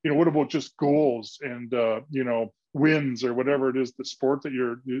about? What about just goals and, wins or whatever it is, the sport that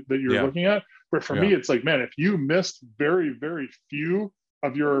you're looking at. But for me, it's like, man, if you missed very, very few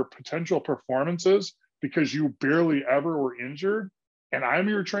of your potential performances because you barely ever were injured, and I'm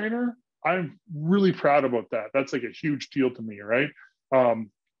your trainer, I'm really proud about that. That's like a huge deal to me, right?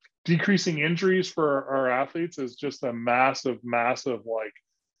 Decreasing injuries for our athletes is just a massive, massive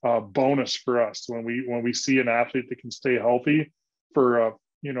bonus for us when we see an athlete that can stay healthy for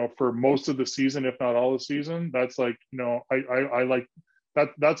most of the season, if not all the season. That's I like that.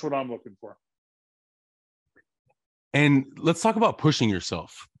 That's what I'm looking for. And let's talk about pushing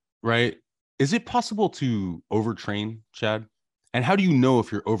yourself, right? Is it possible to overtrain, Chad? And how do you know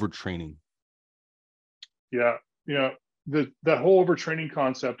if you're overtraining? Yeah. That whole overtraining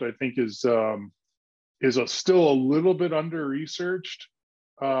concept, I think, is still a little bit under researched.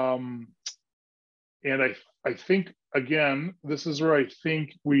 And I think, again, this is where I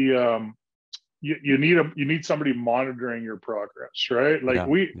think you need somebody monitoring your progress, right?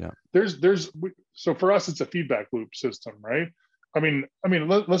 So for us, it's a feedback loop system, right? I mean,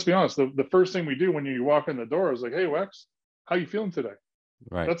 let's be honest. The first thing we do when you walk in the door is like, hey, Wex, how you feeling today?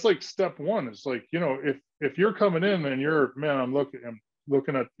 Right. That's like step one. It's like, if you're coming in and you're looking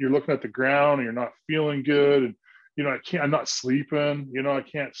at the ground and you're not feeling good, and I'm not sleeping, I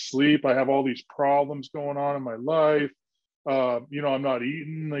can't sleep. I have all these problems going on in my life. I'm not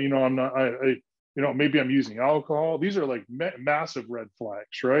eating, I'm not, maybe I'm using alcohol. These are like massive red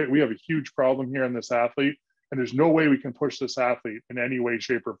flags, right? We have a huge problem here in this athlete, and there's no way we can push this athlete in any way,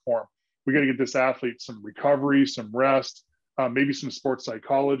 shape, or form. We got to get this athlete some recovery, some rest, maybe some sports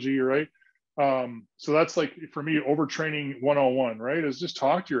psychology, right? So that's like, for me, overtraining 101, right? Is just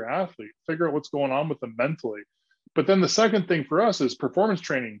talk to your athlete, figure out what's going on with them mentally. But then the second thing for us is performance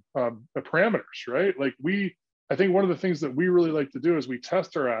training parameters, right? I think one of the things that we really like to do is we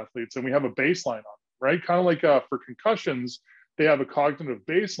test our athletes and we have a baseline on them, right? Kind of like for concussions, they have a cognitive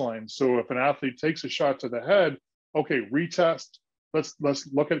baseline. So if an athlete takes a shot to the head, okay, retest, Let's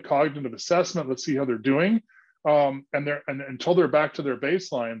look at cognitive assessment. Let's see how they're doing. And until they're back to their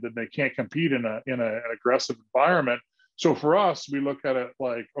baseline, then they can't compete in an aggressive environment. So for us, we look at it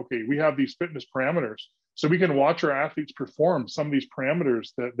like, okay, we have these fitness parameters, so we can watch our athletes perform some of these parameters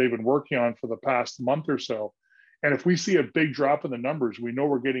that they've been working on for the past month or so. And if we see a big drop in the numbers, we know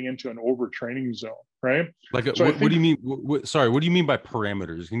we're getting into an overtraining zone, right? Like, what do you mean? Sorry, what do you mean by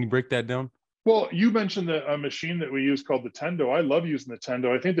parameters? Can you break that down? Well, you mentioned a machine that we use called the Tendo. I love using the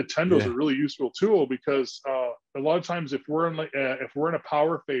Tendo. I think the Tendo is a really useful tool because a lot of times if we're in a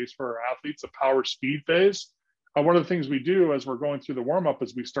power phase for our athletes, a power speed phase, one of the things we do as we're going through the warm up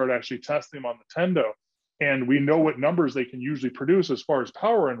is we start actually testing them on the Tendo, and we know what numbers they can usually produce as far as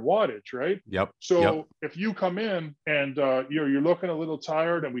power and wattage, right? Yep. So if you come in and you're looking a little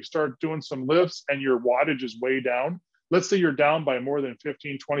tired, and we start doing some lifts and your wattage is way down, let's say you're down by more than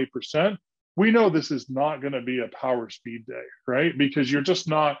 15-20%. We know this is not going to be a power speed day, right? Because you're just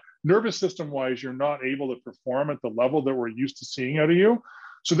not, nervous system wise, you're not able to perform at the level that we're used to seeing out of you.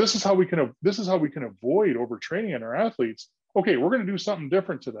 So this is how we can avoid overtraining in our athletes. Okay, we're going to do something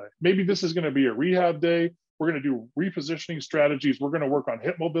different today. Maybe this is going to be a rehab day. We're going to do repositioning strategies. We're going to work on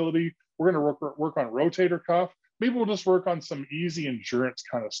hip mobility. We're going to work on rotator cuff. Maybe we'll just work on some easy endurance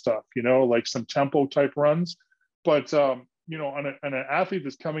kind of stuff, like some tempo type runs. But on an athlete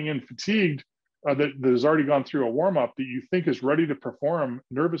that's coming in fatigued, that has already gone through a warm-up, that you think is ready to perform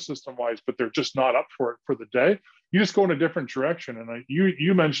nervous system wise, but they're just not up for it for the day, you just go in a different direction. And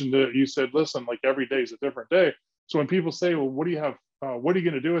you mentioned it, you said, listen, like every day is a different day. So when people say, well, what are you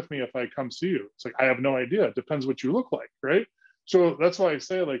going to do with me if I come see you? It's like, I have no idea. It depends what you look like, right? So that's why I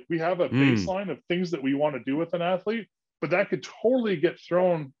say, like, we have a baseline of things that we want to do with an athlete, but that could totally get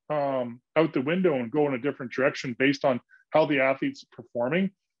thrown out the window and go in a different direction based on how the athlete's performing.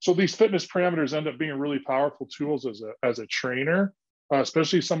 So these fitness parameters end up being really powerful tools as a trainer,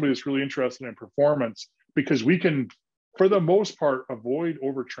 especially somebody that's really interested in performance, because we can, for the most part, avoid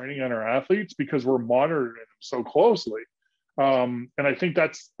overtraining on our athletes because we're monitoring them so closely. And I think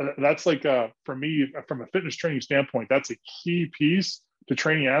that's like, for me, from a fitness training standpoint, that's a key piece to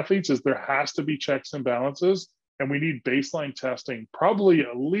training athletes, is there has to be checks and balances. And we need baseline testing probably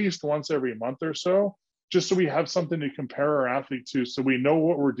at least once every month or so, just so we have something to compare our athlete to, so we know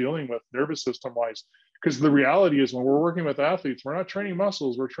what we're dealing with nervous system wise. Because the reality is, when we're working with athletes, we're not training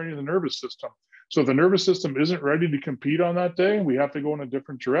muscles, we're training the nervous system. So if the nervous system isn't ready to compete on that day, we have to go in a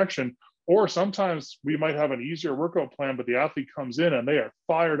different direction. Or sometimes we might have an easier workout plan, but the athlete comes in and they are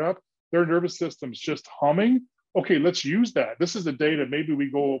fired up, their nervous system's just humming. Okay, let's use that. This is the day that maybe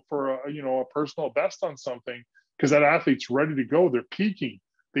we go for a personal best on something, because that athlete's ready to go, they're peaking.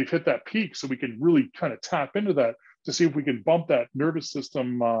 They've hit that peak, so we can really kind of tap into that to see if we can bump that nervous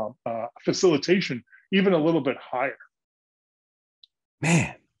system facilitation even a little bit higher.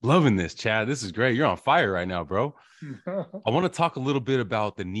 Man, loving this, Chad. This is great. You're on fire right now, bro. I want to talk a little bit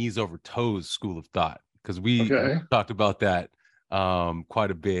about the knees over toes school of thought, because we talked about that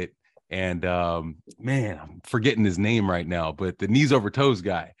quite a bit. And man, I'm forgetting his name right now, but the knees over toes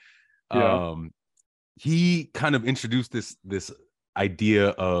guy, he kind of introduced this idea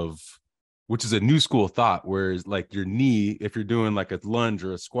of, which is a new school of thought, whereas like your knee, if you're doing like a lunge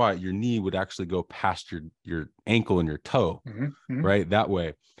or a squat, your knee would actually go past your ankle and your toe, right? That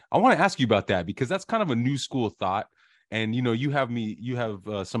way. I want to ask you about that, because that's kind of a new school of thought. And, you have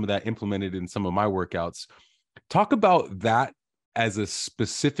some of that implemented in some of my workouts. Talk about that as a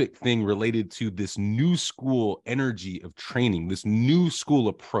specific thing related to this new school energy of training, this new school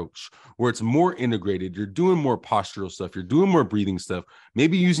approach where it's more integrated. You're doing more postural stuff. You're doing more breathing stuff,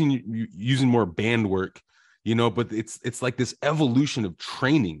 maybe using more band work, but it's like this evolution of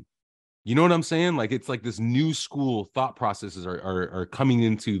training. You know what I'm saying? Like, it's like this new school thought processes are coming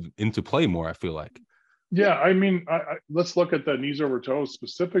into play more, I feel like. Yeah. I mean, let's look at the knees over toes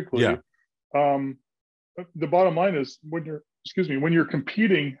specifically. Yeah. The bottom line is, when you're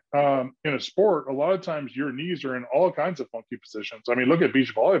competing in a sport, a lot of times your knees are in all kinds of funky positions. I mean, look at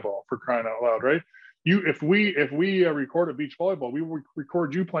beach volleyball, for crying out loud, right? If we record a beach volleyball, we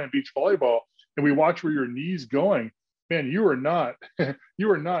record you playing beach volleyball, and we watch where your knees going. Man, you are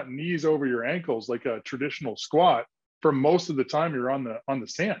not knees over your ankles like a traditional squat. For most of the time, you're on the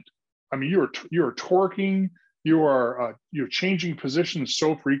sand. I mean, you are torquing, you're changing positions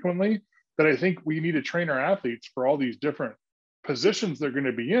so frequently that I think we need to train our athletes for all these different positions they're going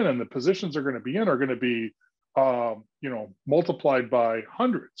to be in, and the positions they're going to be in are going to be, multiplied by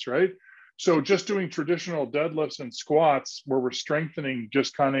hundreds, right? So just doing traditional deadlifts and squats where we're strengthening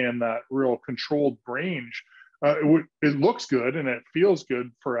just kind of in that real controlled range, it looks good and it feels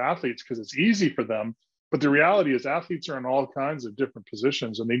good for athletes because it's easy for them. But the reality is athletes are in all kinds of different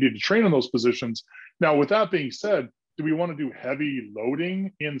positions and they need to train in those positions. Now, with that being said, do we want to do heavy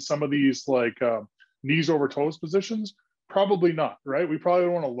loading in some of these like knees over toes positions? Probably not, right? We probably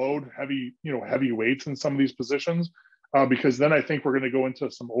don't want to load heavy weights in some of these positions because then I think we're going to go into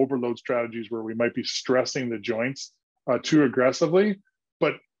some overload strategies where we might be stressing the joints too aggressively.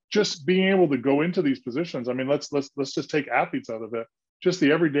 But just being able to go into these positions, I mean, let's just take athletes out of it. Just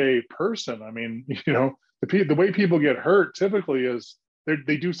the everyday person. I mean, the way people get hurt typically is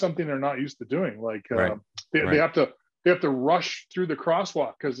they do something they're not used to doing. Like they have to rush through the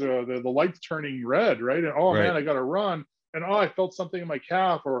crosswalk because the light's turning red, right? And man, I got to run. And I felt something in my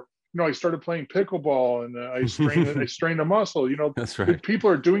calf, or I started playing pickleball and I strained a muscle. That's right. People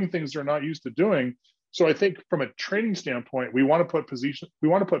are doing things they're not used to doing. So I think from a training standpoint, we want to put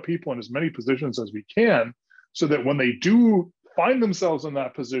people in as many positions as we can, so that when they do find themselves in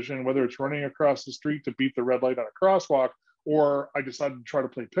that position, whether it's running across the street to beat the red light on a crosswalk, or I decided to try to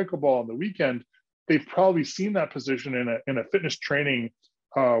play pickleball on the weekend, they've probably seen that position in a fitness training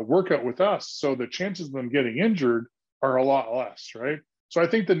workout with us. So the chances of them getting injured are a lot less, right? So I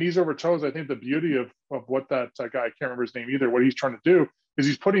think the knees over toes, I think the beauty of what that guy, I can't remember his name either, what he's trying to do is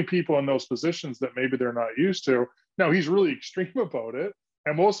he's putting people in those positions that maybe they're not used to. Now, he's really extreme about it.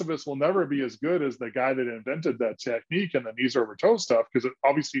 And most of us will never be as good as the guy that invented that technique and the knees over toe stuff, because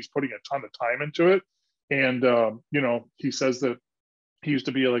obviously he's putting a ton of time into it. And, he says that he used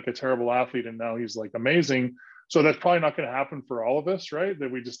to be like a terrible athlete and now he's like amazing. So that's probably not going to happen for all of us, right?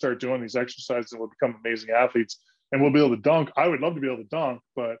 That we just start doing these exercises and we'll become amazing athletes and we'll be able to dunk. I would love to be able to dunk,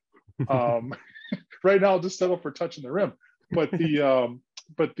 but right now I'll just settle for touching the rim. But I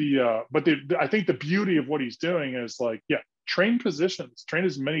think the beauty of what he's doing is like, train positions, train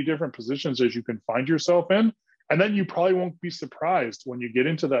as many different positions as you can find yourself in. And then you probably won't be surprised when you get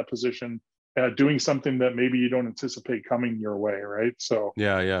into that position doing something that maybe you don't anticipate coming your way. Right. So,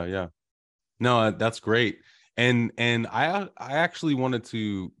 yeah. No, that's great. And I actually wanted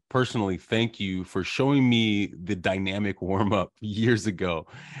to personally thank you for showing me the dynamic warm-up years ago.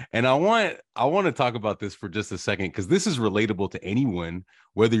 And I want to talk about this for just a second, because this is relatable to anyone,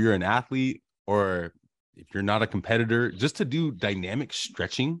 whether you're an athlete or if you're not a competitor. Just to do dynamic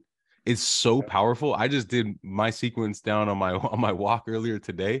stretching is so powerful. I just did my sequence down on my walk earlier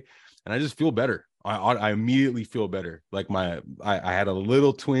today, and I just feel better. I immediately feel better. Like I had a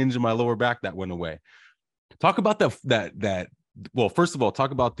little twinge in my lower back that went away. Talk about that. Well, first of all,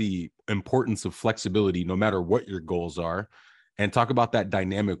 talk about the importance of flexibility, no matter what your goals are, and talk about that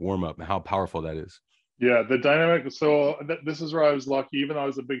dynamic warm-up and how powerful that is. Yeah, the dynamic. So this is where I was lucky, even though I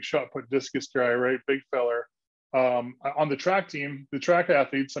was a big shot put discus guy, right? Big feller. On the track team, the track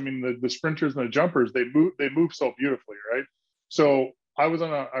athletes, I mean, the sprinters and the jumpers, they move so beautifully, right? So I was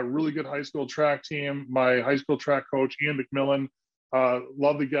on a really good high school track team. My high school track coach, Ian McMillan,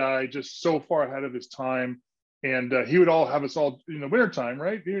 love the guy, just so far ahead of his time. And he would all have us all in the wintertime,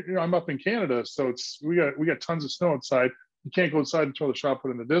 right? I'm up in Canada, so we got tons of snow outside. You can't go outside and throw the shot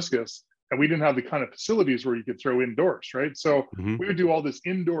put in the discus. And we didn't have the kind of facilities where you could throw indoors, right? So we would do all this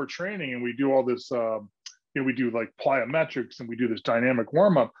indoor training, and we do all this, we do like plyometrics, and we do this dynamic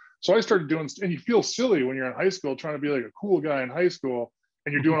warm up. So I started doing, and you feel silly when you're in high school trying to be like a cool guy in high school,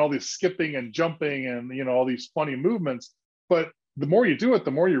 and you're doing all this skipping and jumping and all these funny movements. But the more you do it,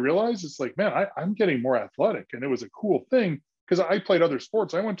 the more you realize it's like, man, I'm getting more athletic. And it was a cool thing because I played other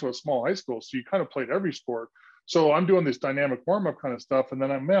sports. I went to a small high school, so you kind of played every sport. So I'm doing this dynamic warm-up kind of stuff. And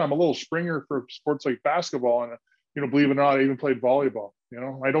then I'm a little springer for sports like basketball. And, believe it or not, I even played volleyball.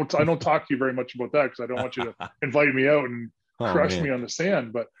 I don't talk to you very much about that because I don't want you to invite me out and crush me on the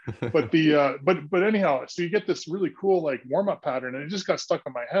sand. But anyhow, so you get this really cool like warm-up pattern, and it just got stuck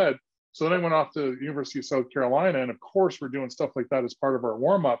in my head. So then I went off to the University of South Carolina, and of course we're doing stuff like that as part of our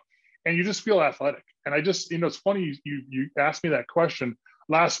warm-up, and you just feel athletic. And I just, it's funny, you asked me that question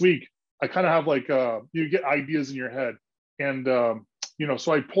last week. I kind of have like, you get ideas in your head. And,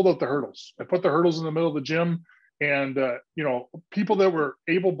 so I pulled out the hurdles. I put the hurdles in the middle of the gym, and, people that were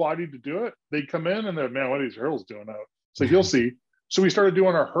able-bodied to do it, they'd come in and they're, man, what are these hurdles doing out? It's like, you'll see. So we started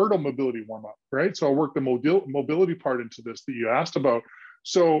doing our hurdle mobility warm-up, right? So I worked the mobility part into this that you asked about.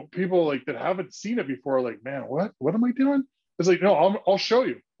 So people like that haven't seen it before are like, man, what am I doing? It's like, no, I'll show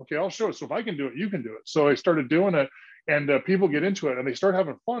you. Okay, I'll show it. So if I can do it, you can do it. So I started doing it, and people get into it and they start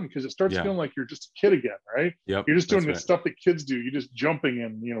having fun because it starts feeling like you're just a kid again, right? Yep, you're just doing the stuff that kids do. You're just jumping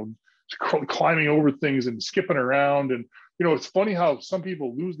and, climbing over things and skipping around. And, it's funny how some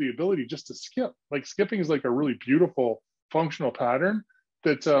people lose the ability just to skip. Like skipping is like a really beautiful functional pattern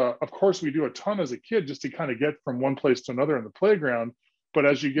that, of course, we do a ton as a kid just to kind of get from one place to another in the playground. But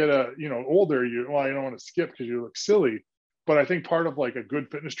as you get older, I don't want to skip because you look silly. But I think part of like a good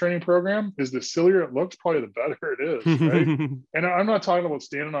fitness training program is the sillier it looks, probably the better it is, right? And I'm not talking about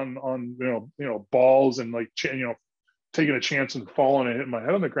standing on balls and like taking a chance and falling and hitting my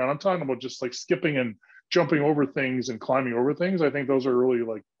head on the ground. I'm talking about just like skipping and jumping over things and climbing over things. I think those are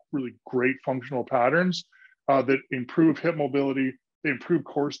really great functional patterns that improve hip mobility, they improve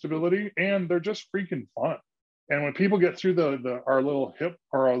core stability, and they're just freaking fun. And when people get through our little hip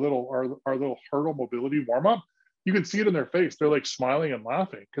or our little hurdle mobility warm up, you can see it in their face. They're like smiling and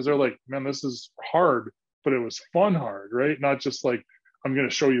laughing because they're like, man, this is hard, but it was fun hard, right? Not just like, I'm going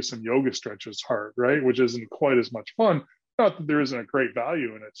to show you some yoga stretches hard, right? Which isn't quite as much fun. Not that there isn't a great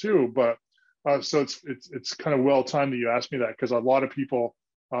value in it too, but so it's kind of well timed that you asked me that, because a lot of people,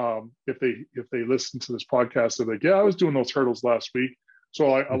 if they listen to this podcast, they're like, yeah, I was doing those hurdles last week.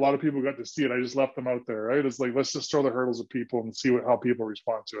 So a lot of people got to see it. I just left them out there, right? It's like, let's just throw the hurdles at people and see how people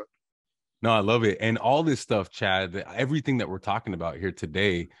respond to it. No, I love it. And all this stuff, Chad, everything that we're talking about here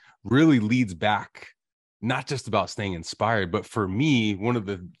today really leads back, not just about staying inspired, but for me, one of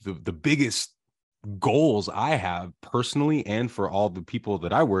the biggest goals I have personally, and for all the people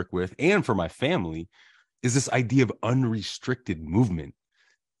that I work with and for my family, is this idea of unrestricted movement.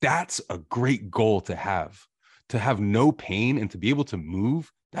 That's a great goal to have no pain and to be able to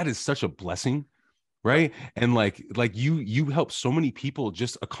move. That is such a blessing. Right. And like you help so many people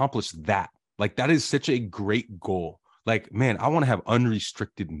just accomplish that. Like, that is such a great goal. Like, man, I want to have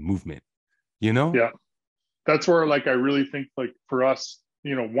unrestricted movement, Yeah. That's where, like, I really think, like, for us,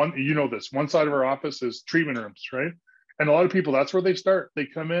 one side of our office is treatment rooms, right? And a lot of people, that's where they start. They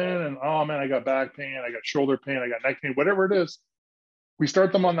come in and, oh man, I got back pain, I got shoulder pain, I got neck pain, whatever it is. We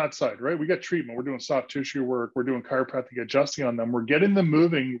start them on that side, right? We got treatment. We're doing soft tissue work. We're doing chiropractic adjusting on them. We're getting them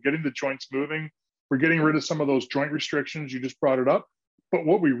moving, getting the joints moving. We're getting rid of some of those joint restrictions. You just brought it up. But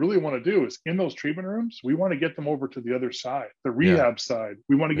what we really want to do is, in those treatment rooms, we want to get them over to the other side, the rehab side.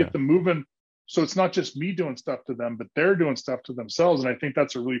 We want to get them moving. So it's not just me doing stuff to them, but they're doing stuff to themselves. And I think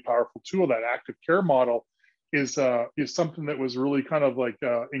that's a really powerful tool. That active care model is something that was really kind of like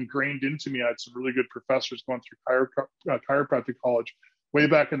ingrained into me. I had some really good professors going through chiropractic college way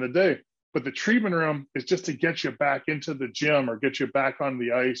back in the day. But the treatment room is just to get you back into the gym, or get you back on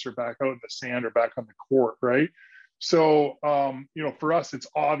the ice, or back out in the sand, or back on the court, right? So, for us, it's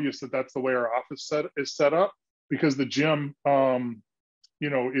obvious that that's the way our office is set up, because the gym,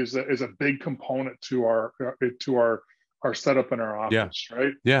 is a big component to our setup in our office,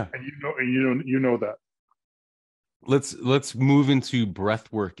 right? Yeah. And you know that. Let's move into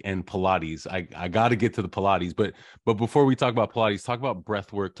breath work and Pilates. I got to get to the Pilates, but before we talk about Pilates, talk about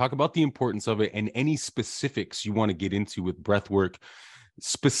breath work, talk about the importance of it, and any specifics you want to get into with breath work,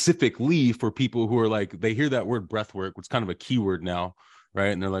 specifically for people who are like, they hear that word breath work, which is kind of a keyword now, right?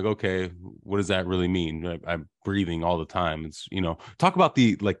 And they're like, okay, what does that really mean? I'm breathing all the time. It's, talk about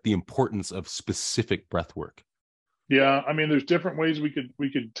the importance of specific breath work. Yeah, I mean, there's different ways we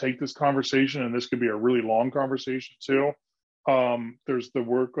could take this conversation, and this could be a really long conversation too. There's the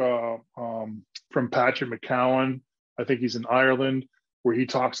work from Patrick McCowan. I think he's in Ireland, where he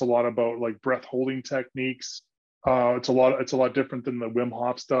talks a lot about like breath holding techniques. It's a lot different than the Wim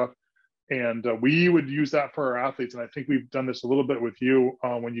Hof stuff, and we would use that for our athletes. And I think we've done this a little bit with you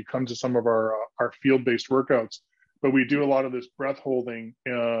when you come to some of our field-based workouts. But we do a lot of this breath holding.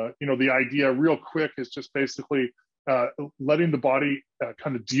 The idea, real quick, is just basically letting the body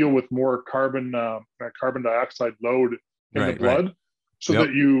kind of deal with more carbon dioxide load in the blood, so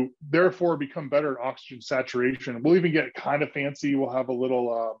that you therefore become better at oxygen saturation. We'll even get kind of fancy. We'll have a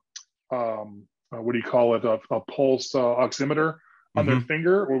little what do you call it, a pulse oximeter on their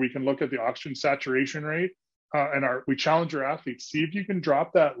finger, where we can look at the oxygen saturation rate, and we challenge our athletes, see if you can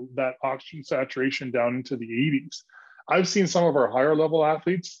drop that oxygen saturation down into the 80s. I've seen some of our higher level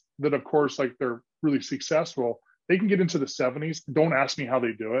athletes that, of course, like, they're really successful. They can get into the 70s. Don't ask me how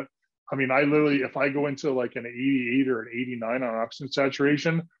they do it. I mean, I literally, if I go into like an 88 or an 89 on oxygen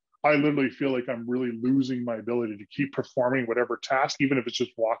saturation, I literally feel like I'm really losing my ability to keep performing whatever task, even if it's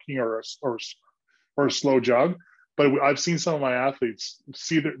just walking or a slow jog. But I've seen some of my athletes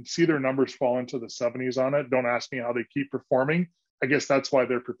see their numbers fall into the 70s on it. Don't ask me how they keep performing. I guess that's why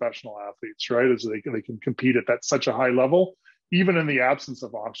they're professional athletes, right? Is they can compete at such a high level, even in the absence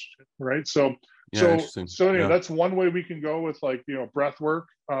of oxygen, right? So anyway, that's one way we can go with, like, breath work.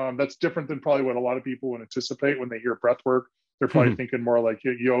 That's different than probably what a lot of people would anticipate when they hear breath work. They're probably thinking more like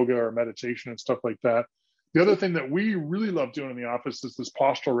yoga or meditation and stuff like that. The other thing that we really love doing in the office is this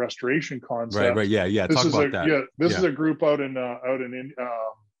postural restoration concept. Right. Yeah. This Talk about that. This is a group out in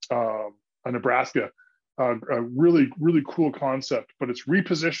Nebraska a really, really cool concept, but it's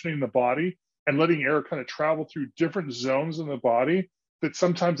repositioning the body and letting air kind of travel through different zones in the body that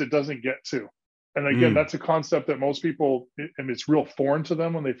sometimes it doesn't get to. And again, that's a concept that most people, and it's real foreign to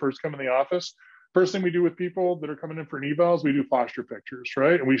them when they first come in the office. First thing we do with people that are coming in for an evals, we do posture pictures,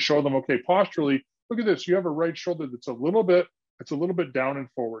 right? And we show them, okay, posturally, look at this. You have a right shoulder that's a little bit down and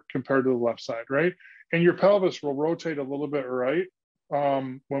forward compared to the left side, right? And your pelvis will rotate a little bit right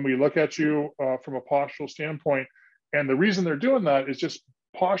when we look at you from a postural standpoint. And the reason they're doing that is just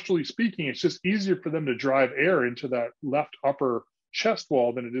posturally speaking, it's just easier for them to drive air into that left upper chest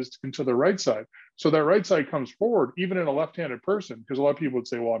wall than it is into the right side. So that right side comes forward, even in a left-handed person, because a lot of people would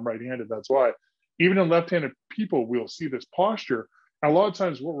say, well, I'm right-handed, that's why. Even in left-handed people, we'll see this posture. And a lot of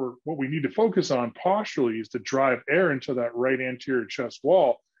times what we need to focus on posturally is to drive air into that right anterior chest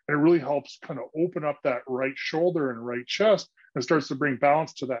wall. And it really helps kind of open up that right shoulder and right chest and starts to bring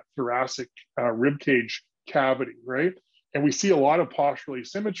balance to that thoracic rib cage cavity, right? And we see a lot of postural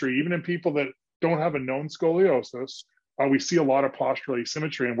asymmetry, even in people that don't have a known scoliosis. We see a lot of postural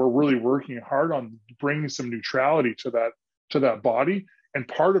asymmetry, and we're really working hard on bringing some neutrality to that body. And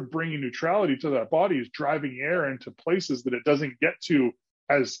part of bringing neutrality to that body is driving air into places that it doesn't get to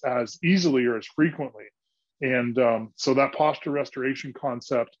as easily or as frequently. And so that posture restoration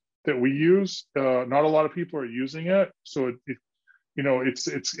concept that we use, not a lot of people are using it. So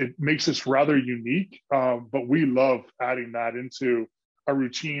it makes us rather unique, but we love adding that into a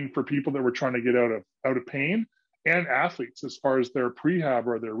routine for people that we're trying to get out of pain, and athletes as far as their prehab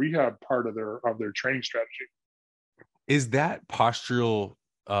or their rehab part of their training strategy. Is that postural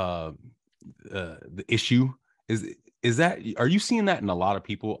the issue? Is that, are you seeing that in a lot of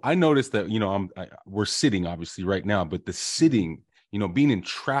people? I noticed that, we're sitting obviously right now, but the sitting, being in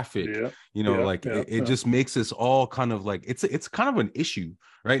traffic, it just makes us all kind of like, it's kind of an issue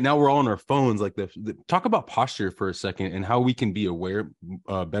right now. We're all on our phones. Like talk about posture for a second and how we can be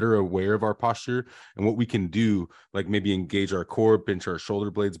better aware of our posture and what we can do, like maybe engage our core, pinch our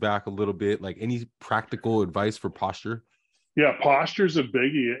shoulder blades back a little bit, like any practical advice for posture. Yeah, posture is a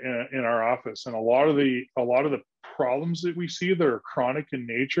biggie in our office, and a lot of the problems that we see that are chronic in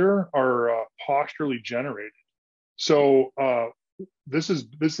nature are posturally generated. So this is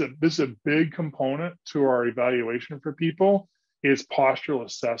a big component to our evaluation for people is postural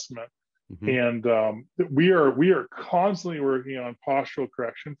assessment, and we are constantly working on postural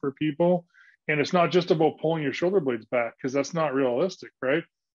correction for people, and it's not just about pulling your shoulder blades back, because that's not realistic, right?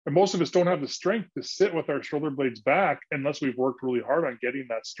 And most of us don't have the strength to sit with our shoulder blades back unless we've worked really hard on getting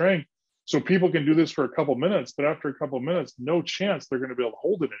that strength. So people can do this for a couple minutes, but after a couple of minutes, no chance they're going to be able to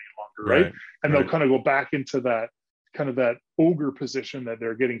hold it any longer, right? And they'll kind of go back into that kind of that ogre position that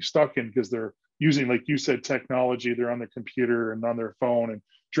they're getting stuck in because they're using, like you said, technology. They're on their computer and on their phone and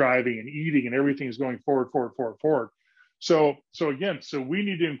driving and eating, and everything is going forward. So we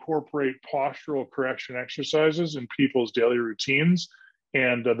need to incorporate postural correction exercises in people's daily routines.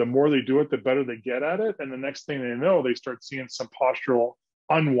 And the more they do it, the better they get at it. And the next thing they know, they start seeing some postural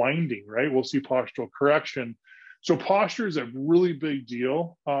unwinding, right? We'll see postural correction. So posture is a really big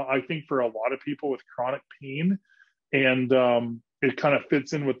deal, I think, for a lot of people with chronic pain. And it kind of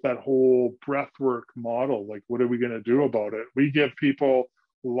fits in with that whole breathwork model. Like, what are we going to do about it? We give people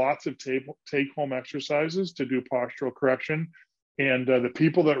lots of take-home exercises to do postural correction. And the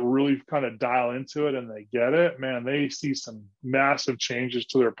people that really kind of dial into it and they get it, man, they see some massive changes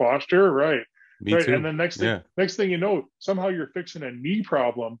to their posture, right? Me too. And then next thing you know, somehow you're fixing a knee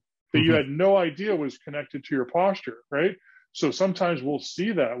problem that you had no idea was connected to your posture, right? So sometimes we'll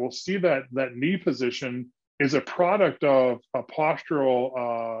see that knee position is a product of a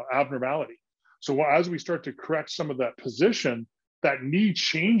postural abnormality. So as we start to correct some of that position, that knee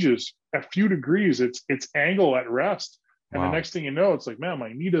changes a few degrees, its angle at rest. And the next thing you know, it's like, man,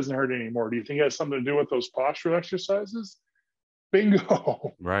 my knee doesn't hurt anymore. Do you think it has something to do with those postural exercises?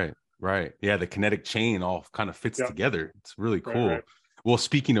 Bingo. Right. Yeah, the kinetic chain all kind of fits together. It's really cool. Right. Well,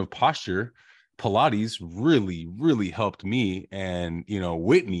 speaking of posture, Pilates really, really helped me. And,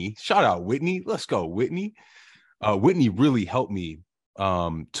 Whitney, shout out Whitney. Let's go, Whitney. Whitney really helped me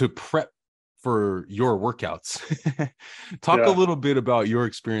to prep for your workouts. Talk a little bit about your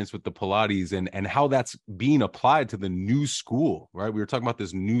experience with the Pilates and how that's being applied to the new school, right? We were talking about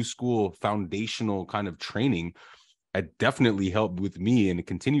this new school foundational kind of training. It definitely helped with me, and it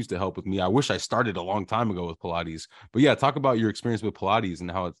continues to help with me. I wish I started a long time ago with Pilates, but yeah, talk about your experience with Pilates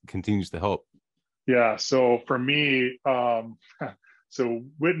and how it continues to help. Yeah. So for me, so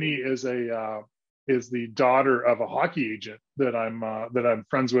Whitney is the daughter of a hockey agent that I'm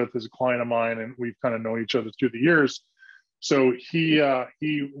friends with as a client of mine, and we've kind of known each other through the years. So he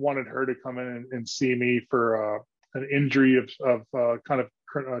wanted her to come in and see me for an injury of kind of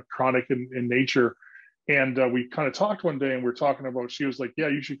chronic in nature. And we kind of talked one day, and we're talking about, she was like, yeah,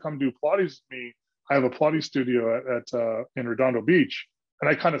 you should come do Pilates with me. I have a Pilates studio at in Redondo Beach. And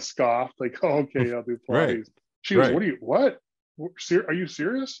I kind of scoffed, like, oh, okay, I'll do Pilates. Right. She goes, what? Are you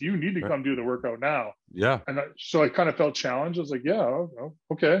serious? You need to come do the workout now. Yeah. And so I kind of felt challenged. I was like, yeah,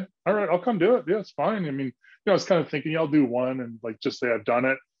 okay. All right, I'll come do it. Yeah, it's fine. I mean, I was kind of thinking, I'll do one and like just say I've done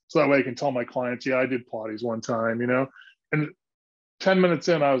it. So that way I can tell my clients, yeah, I did Pilates one time, And 10 minutes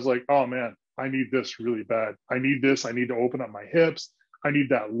in, I was like, oh man, I need this really bad. I need this. I need to open up my hips. I need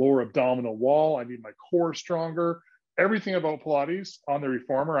that lower abdominal wall. I need my core stronger. Everything about Pilates on the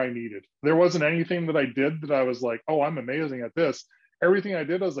reformer, I needed. There wasn't anything that I did that I was like, oh, I'm amazing at this. Everything I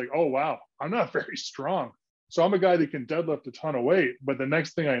did, I was like, oh, wow, I'm not very strong. So I'm a guy that can deadlift a ton of weight. But the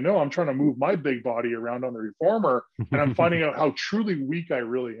next thing I know, I'm trying to move my big body around on the reformer, and I'm finding out how truly weak I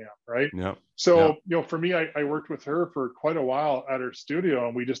really am, right? Yeah. So, for me, I worked with her for quite a while at her studio,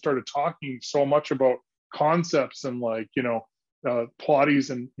 and we just started talking so much about concepts and like, Pilates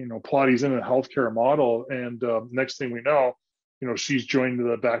and, Pilates in a healthcare model. And next thing we know, she's joined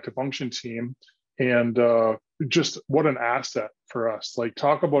the Back to Function team, and just what an asset for us. Like,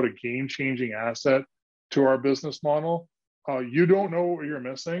 talk about a game-changing asset to our business model. You don't know what you're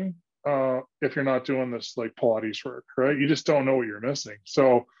missing if you're not doing this like Pilates work, right? You just don't know what you're missing.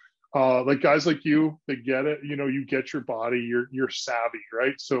 So like guys like you that get it, you get your body, you're savvy,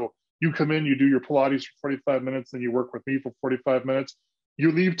 right? So you come in, you do your Pilates for 45 minutes, then you work with me for 45 minutes.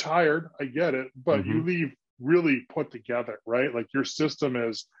 You leave tired, I get it, but you leave really put together, right? Like your system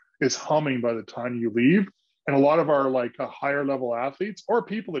is humming by the time you leave. And a lot of our like higher level athletes or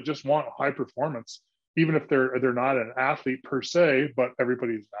people that just want high performance, even if they're not an athlete per se, but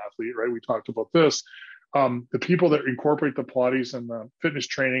everybody's an athlete, right? We talked about this. The people that incorporate the Pilates and the fitness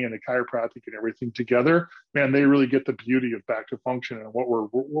training and the chiropractic and everything together, man, they really get the beauty of Back to Function and what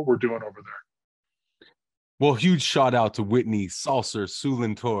we're doing over there. Well, huge shout out to Whitney Salser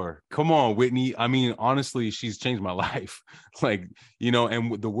Sulentor. Come on, Whitney. I mean, honestly, she's changed my life. Like,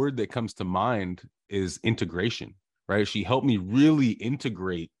 and the word that comes to mind is integration, right? She helped me really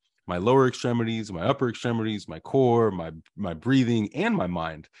integrate my lower extremities, my upper extremities, my core, my breathing, and my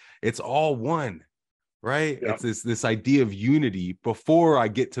mind. It's all one, right? Yeah. It's this idea of unity before I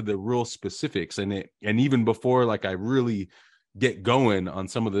get to the real specifics, and even before like I really get going on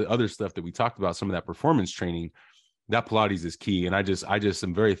some of the other stuff that we talked about, some of that performance training. That Pilates is key, and I just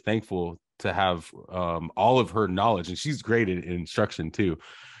am very thankful to have all of her knowledge, and she's great in instruction too.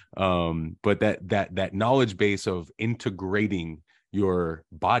 But that knowledge base of integrating your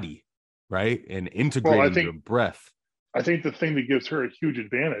body, right, and integrating your breath. I think the thing that gives her a huge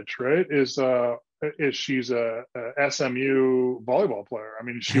advantage, right, is she's a SMU volleyball player. I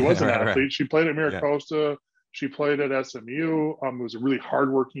mean, she was an athlete. Right. She played at Miracosta. Yeah. She played at SMU. Was a really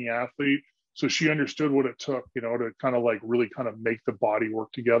hardworking athlete. So she understood what it took, to kind of like really kind of make the body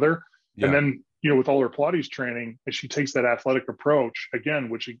work together. Yeah. And then, with all her Pilates training, as she takes that athletic approach, again,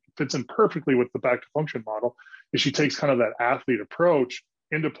 which fits in perfectly with the Back to Function model, is she takes kind of that athlete approach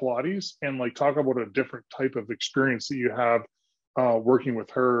into Pilates and like talk about a different type of experience that you have working with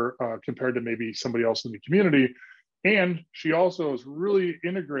her compared to maybe somebody else in the community. And she also has really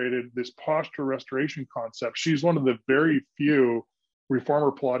integrated this posture restoration concept. She's one of the very few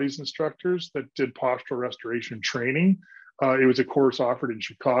reformer Pilates instructors that did postural restoration training. It was a course offered in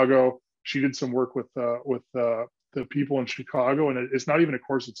Chicago. She did some work with the people in Chicago, and it's not even a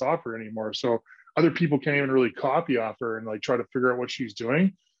course that's offered anymore. So other people can't even really copy off her and like try to figure out what she's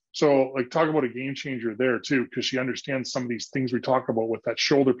doing. So like talk about a game changer there too, because she understands some of these things we talk about with that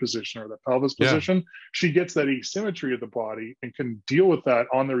shoulder position or the pelvis position. She gets that asymmetry of the body and can deal with that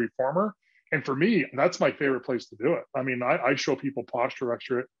on the reformer. And for me, that's my favorite place to do it. I mean, I show people posture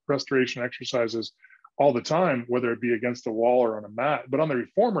restoration exercises all the time, whether it be against a wall or on a mat. But on the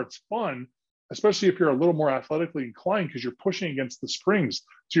reformer, it's fun, especially if you're a little more athletically inclined because you're pushing against the springs.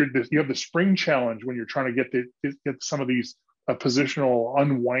 So you have the spring challenge when you're trying to get some of these positional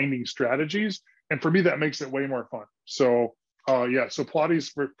unwinding strategies. And for me, that makes it way more fun. So so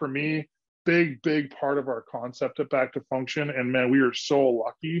Pilates for me, big part of our concept at Back to Function. And man, we are so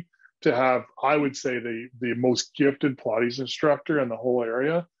lucky to have, I would say, the most gifted Pilates instructor in the whole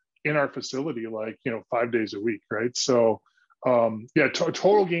area in our facility, 5 days a week, right? So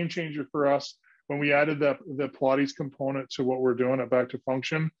total game changer for us. When we added the Pilates component to what we're doing at Back to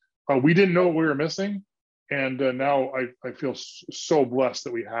Function, we didn't know what we were missing. And now I feel so blessed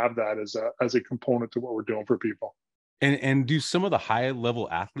that we have that as a component to what we're doing for people. And do some of the high level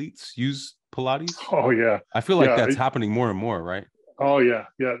athletes use Pilates? Oh yeah. I feel like that's happening more and more, right? Oh yeah.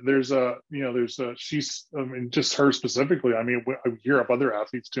 There's she's, I mean, just her specifically. I mean, I hear of other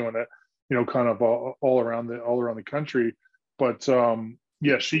athletes doing it, kind of all around the country. But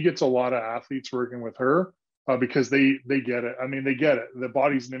yeah, she gets a lot of athletes working with her because they get it. I mean, they get it. The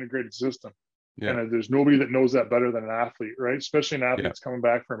body's an integrated system. Yeah. And there's nobody that knows that better than an athlete, right? Especially an athlete that's coming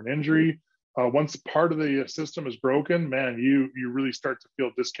back from an injury. Once part of the system is broken, man, you really start to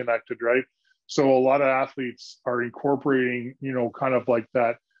feel disconnected, right? So a lot of athletes are incorporating, kind of like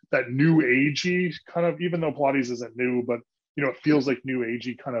that new agey kind of, even though Pilates isn't new, but it feels like new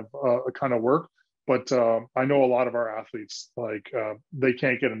agey kind of work. But I know a lot of our athletes, like they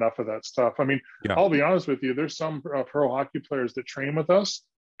can't get enough of that stuff. I mean, I'll be honest with you. There's some pro hockey players that train with us,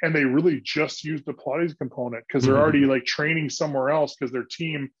 and they really just use the Pilates component because they're already like training somewhere else because their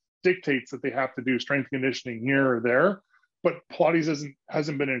team dictates that they have to do strength conditioning here or there. But Pilates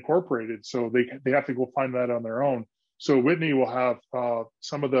hasn't been incorporated, so they have to go find that on their own. So Whitney will have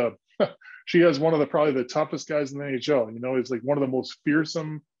some of the. She has one of probably the toughest guys in the NHL. He's like one of the most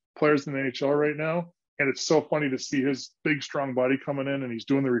fearsome players in the NHL right now, and it's so funny to see his big, strong body coming in, and he's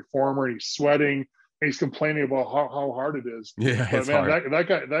doing the reformer, and he's sweating, and he's complaining about how hard it is. Yeah, but man,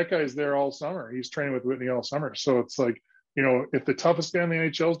 that guy's there all summer. He's training with Whitney all summer. So it's like, if the toughest guy in the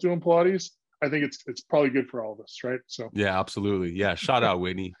NHL is doing Pilates, I think it's probably good for all of us, right? So yeah, absolutely. Yeah, shout out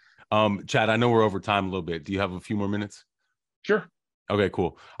Whitney. Chad, I know we're over time a little bit. Do you have a few more minutes? Sure. Okay,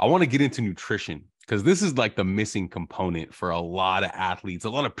 cool. I want to get into nutrition because this is like the missing component for a lot of athletes, a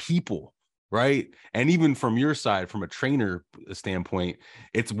lot of people, right? And even from your side, from a trainer standpoint,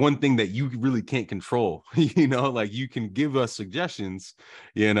 it's one thing that you really can't control. Like you can give us suggestions,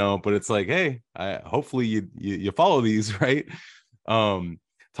 but it's like, hey, hopefully you follow these, right?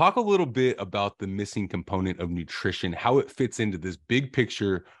 Talk a little bit about the missing component of nutrition, how it fits into this big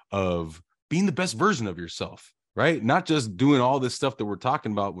picture of being the best version of yourself, right? Not just doing all this stuff that we're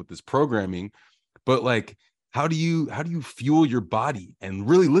talking about with this programming, but like, how do you fuel your body and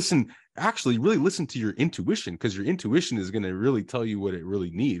really listen to your intuition? Because your intuition is going to really tell you what it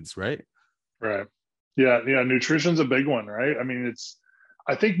really needs, right? Right. Yeah. Nutrition's a big one, right? I mean,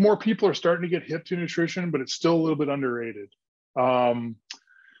 I think more people are starting to get hip to nutrition, but it's still a little bit underrated.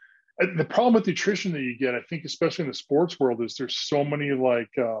 The problem with nutrition that you get, I think, especially in the sports world, is there's so many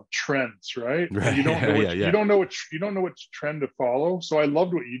like trends, right? And you don't know which trend to follow. So I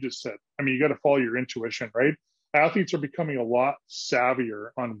loved what you just said. I mean, you got to follow your intuition, right? Athletes are becoming a lot savvier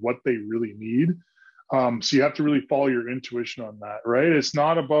on what they really need. So you have to really follow your intuition on that, right? It's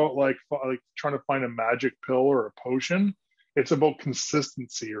not about like trying to find a magic pill or a potion. It's about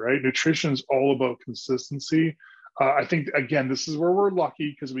consistency, right? Nutrition is all about consistency. I think, again, this is where we're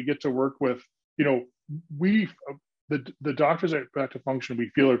lucky because we get to work with, the doctors at Back to Function, we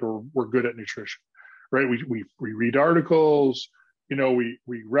feel like we're good at nutrition, right? We read articles, we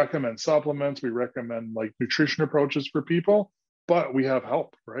recommend supplements, we recommend like nutrition approaches for people, but we have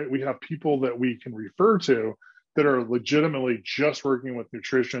help, right? We have people that we can refer to that are legitimately just working with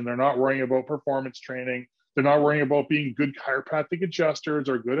nutrition. They're not worrying about performance training. They're not worrying about being good chiropractic adjusters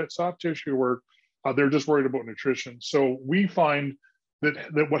or good at soft tissue work. They're just worried about nutrition. So we find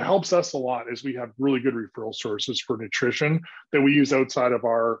that what helps us a lot is we have really good referral sources for nutrition that we use outside of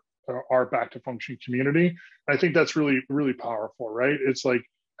our Back to Function community. I think that's really, really powerful, right? It's like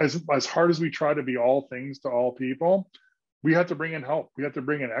as hard as we try to be all things to all people, we have to bring in help. We have to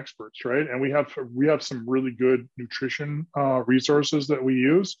bring in experts, right? And we have some really good nutrition resources that we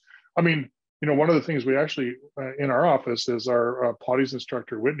use. I mean, one of the things we actually in our office is our Pilates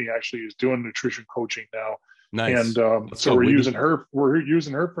instructor, Whitney, actually is doing nutrition coaching now. Nice. And so we're using her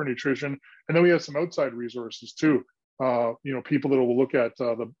for nutrition. And then we have some outside resources too. People that will look at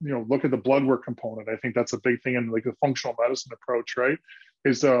the blood work component. I think that's a big thing in like the functional medicine approach, right?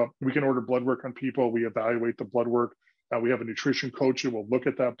 Is we can order blood work on people. We evaluate the blood work. We have a nutrition coach who will look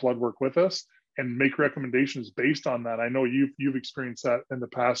at that blood work with us and make recommendations based on that. I know you've experienced that in the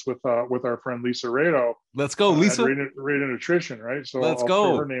past with our friend Lisa Rado. Let's go, Lisa. Rado Nutrition, right? So Let's I'll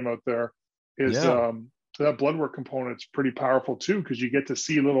go. throw her name out there. That blood work component's pretty powerful too, because you get to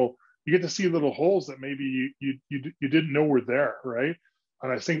see little holes that maybe you didn't know were there, right?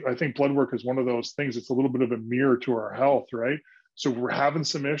 And I think blood work is one of those things. It's a little bit of a mirror to our health, right? So if we're having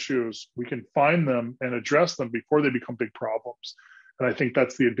some issues, we can find them and address them before they become big problems. And I think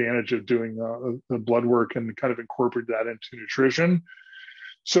that's the advantage of doing the blood work and kind of incorporate that into nutrition.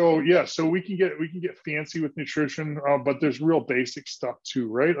 So we can get fancy with nutrition, but there's real basic stuff too,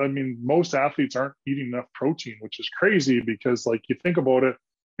 right? I mean, most athletes aren't eating enough protein, which is crazy because like you think about it,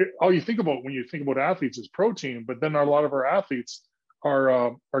 all you think about when you think about athletes is protein, but then a lot of our athletes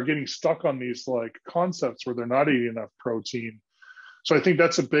are getting stuck on these like concepts where they're not eating enough protein. So I think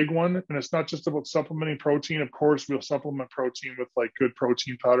that's a big one. And it's not just about supplementing protein. Of course, we'll supplement protein with like good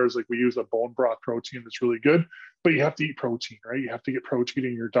protein powders. Like we use a bone broth protein that's really good, but you have to eat protein, right? You have to get protein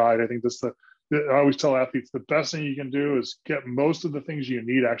in your diet. I think that's I always tell athletes the best thing you can do is get most of the things you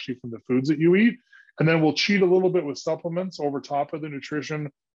need actually from the foods that you eat. And then we'll cheat a little bit with supplements over top of the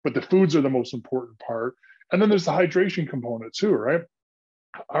nutrition, but the foods are the most important part. And then there's the hydration component too, right?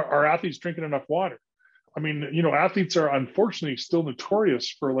 Are athletes drinking enough water? I mean, athletes are unfortunately still notorious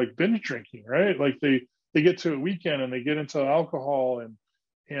for like binge drinking, right? Like they get to a weekend and they get into alcohol and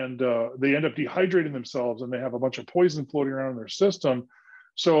they end up dehydrating themselves and they have a bunch of poison floating around in their system.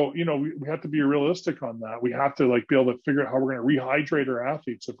 So, we have to be realistic on that. We have to like be able to figure out how we're going to rehydrate our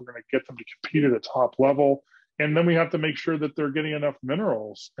athletes if we're going to get them to compete at a top level. And then we have to make sure that they're getting enough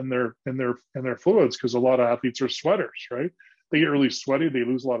minerals in their fluids, because a lot of athletes are sweaters, right? They get really sweaty. They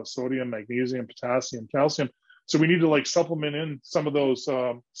lose a lot of sodium, magnesium, potassium, calcium. So we need to like supplement in some of those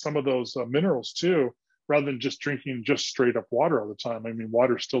minerals too, rather than just drinking just straight up water all the time. I mean,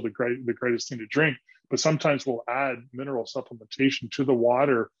 water is still the greatest thing to drink, but sometimes we'll add mineral supplementation to the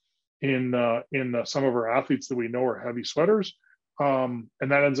water in some of our athletes that we know are heavy sweaters, and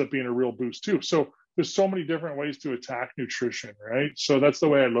that ends up being a real boost too. So there's so many different ways to attack nutrition, right? So that's the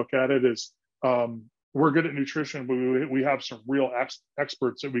way I look at it. Is we're good at nutrition, but we have some real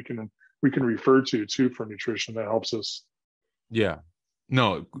experts that we can refer to too for nutrition that helps us. Yeah,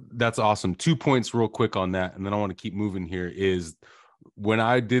 no, that's awesome. 2 points real quick on that, and then I want to keep moving here. Is when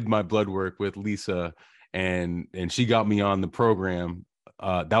I did my blood work with Lisa and she got me on the program,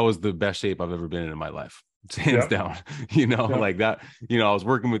 that was the best shape I've ever been in my life. Hands down, like that, I was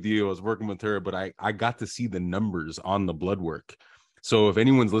working with you, I was working with her, but I got to see the numbers on the blood work. So if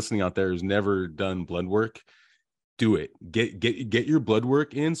anyone's listening out there who's never done blood work, do it. Get your blood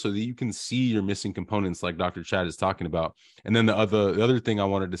work in so that you can see your missing components like Dr. Chad is talking about. And then the other thing I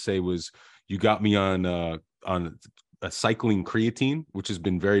wanted to say was you got me on a cycling creatine, which has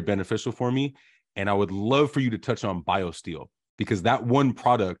been very beneficial for me. And I would love for you to touch on BioSteel, because that one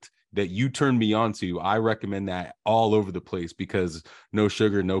product that you turned me on to, I recommend that all over the place, because no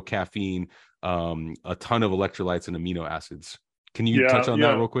sugar, no caffeine, a ton of electrolytes and amino acids. Can you touch on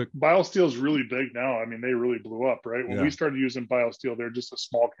that real quick? BioSteel is really big now. I mean, they really blew up, right? When we started using BioSteel, they're just a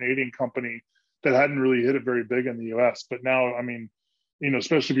small Canadian company that hadn't really hit it very big in the US. But now, I mean,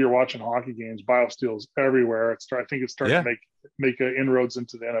 especially if you're watching hockey games, BioSteel is everywhere. I think it's starting to make inroads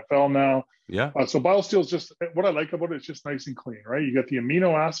into the NFL now. Yeah. So BioSteel is just, what I like about it, it's just nice and clean, right? You got the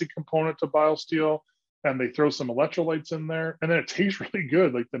amino acid component to BioSteel, and they throw some electrolytes in there, and then it tastes really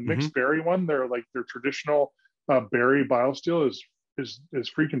good. Like the mixed berry one, their traditional berry BioSteel is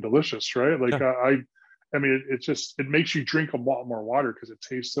freaking delicious, right? Like I mean, it makes you drink a lot more water because it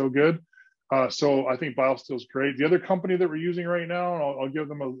tastes so good. So I think BioSteel is great. The other company that we're using right now, and I'll give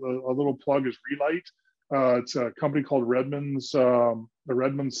them a little plug, is Relight. It's a company called Redmond's, the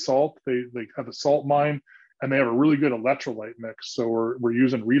Redmond's Salt. They have a salt mine, and they have a really good electrolyte mix. So we're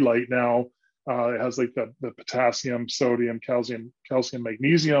using Relight now. It has like the potassium, sodium, calcium,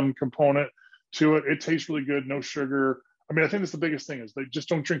 magnesium component to it. It tastes really good, no sugar. I mean, I think that's the biggest thing is they just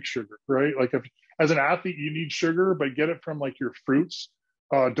don't drink sugar, right? Like if as an athlete you need sugar, but get it from like your fruits.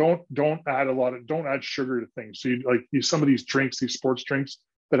 Don't add sugar to things. So some of these drinks, these sports drinks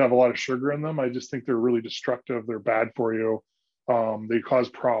that have a lot of sugar in them, I just think they're really destructive. They're bad for you. They cause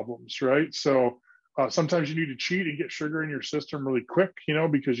problems, right? So sometimes you need to cheat and get sugar in your system really quick,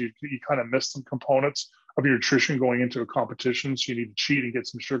 because you kind of miss some components of your nutrition going into a competition. So you need to cheat and get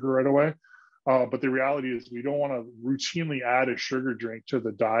some sugar right away. But the reality is we don't want to routinely add a sugar drink to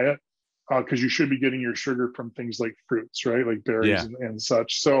the diet, because you should be getting your sugar from things like fruits, right? Like berries and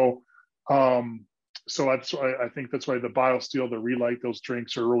such. So that's why I think that's why the BioSteel, the Relight, those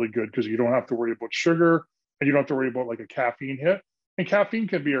drinks are really good, because you don't have to worry about sugar and you don't have to worry about like a caffeine hit. And caffeine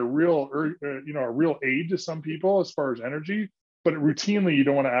can be a real aid to some people as far as energy, but routinely you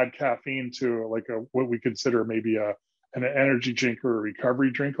don't want to add caffeine to like what we consider maybe an energy drink or a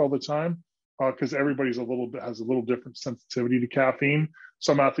recovery drink all the time. Because everybody's has a little different sensitivity to caffeine.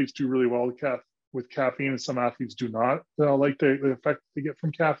 Some athletes do really well with caffeine, and some athletes do not like the effect they get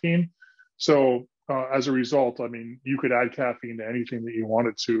from caffeine. So as a result, I mean, you could add caffeine to anything that you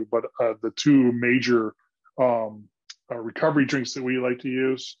wanted to, but the two major recovery drinks that we like to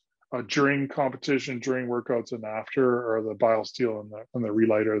use during competition, during workouts, and after are the BioSteel and the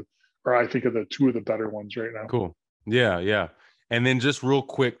Relight, or I think are the two of the better ones right now. Cool. Yeah. And then just real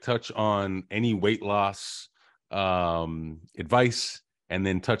quick, touch on any weight loss advice, and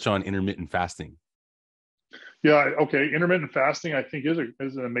then touch on intermittent fasting. Yeah. Okay. Intermittent fasting, I think, is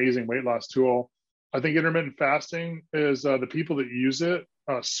an amazing weight loss tool. I think intermittent fasting is the people that use it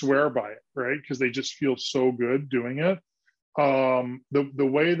swear by it, right? Because they just feel so good doing it. The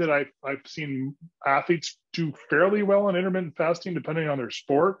way that I've seen athletes do fairly well in intermittent fasting, depending on their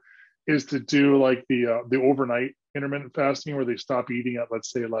sport, is to do like the overnight intermittent fasting, where they stop eating at,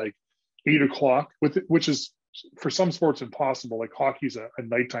 let's say, like 8 o'clock, which is for some sports impossible. Like hockey's a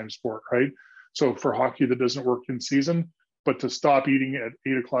nighttime sport, right? So for hockey, that doesn't work in season. But to stop eating at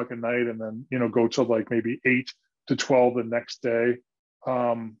 8 o'clock at night and then go to like maybe 8 to 12 the next day,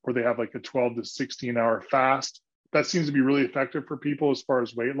 where they have like a 12 to 16 hour fast. That seems to be really effective for people as far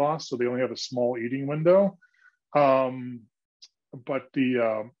as weight loss. So they only have a small eating window. But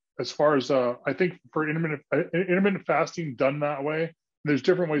as far as I think for intermittent fasting done that way, there's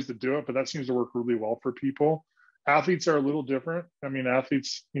different ways to do it, but that seems to work really well for people. Athletes are a little different. I mean,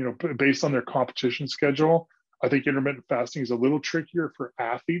 athletes, based on their competition schedule, I think intermittent fasting is a little trickier for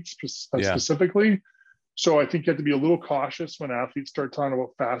athletes specifically. So I think you have to be a little cautious when athletes start talking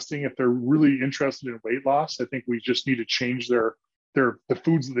about fasting. If they're really interested in weight loss, I think we just need to change the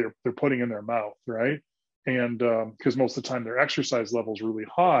foods that they're putting in their mouth, right? And because most of the time their exercise level is really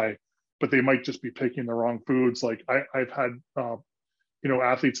high, but they might just be picking the wrong foods. Like I've had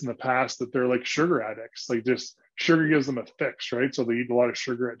athletes in the past that they're like sugar addicts. Like just sugar gives them a fix, right? So they eat a lot of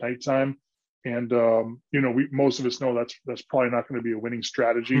sugar at nighttime. And most of us know that's probably not going to be a winning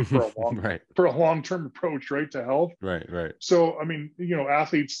strategy for a long-term approach, right, to health. Right. So I mean,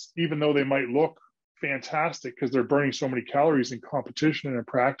 athletes, even though they might look fantastic because they're burning so many calories in competition and in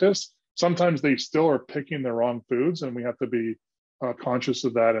practice, sometimes they still are picking the wrong foods, and we have to be conscious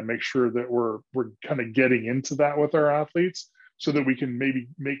of that and make sure that we're kind of getting into that with our athletes so that we can maybe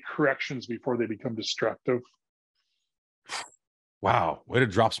make corrections before they become destructive. Wow, way to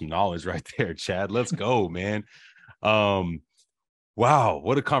drop some knowledge right there, Chad. Let's go, man. Wow,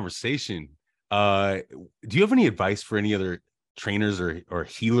 what a conversation. Do you have any advice for any other trainers or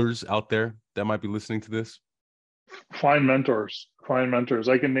healers out there that might be listening to this? Find mentors.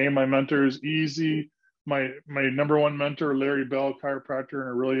 I can name my mentors easy. My number one mentor, Larry Bell, chiropractor in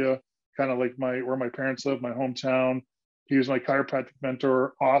Aurelia, kind of like where my parents live, my hometown. He was my chiropractic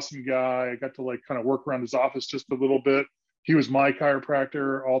mentor, awesome guy. I got to like kind of work around his office just a little bit. He was my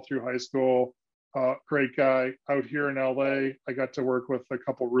chiropractor all through high school. Great guy. Out here in LA, I got to work with a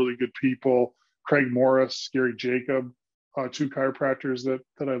couple really good people, Craig Morris, Gary Jacob, two chiropractors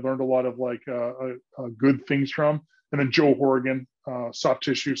that I learned a lot of like good things from. And then Joe Horgan, soft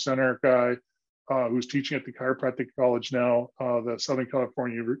tissue center guy, who's teaching at the chiropractic college now, the Southern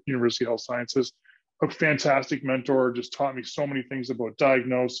California University of Health Sciences. A fantastic mentor, just taught me so many things about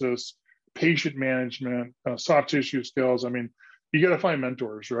diagnosis, patient management, soft tissue skills. I mean, you got to find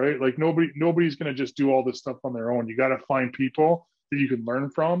mentors, right? Like nobody's going to just do all this stuff on their own. You got to find people that you can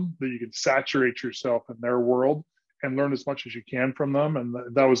learn from, that you can saturate yourself in their world and learn as much as you can from them. And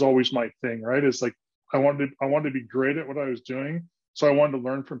that was always my thing, right? It's like I wanted to be great at what I was doing, so I wanted to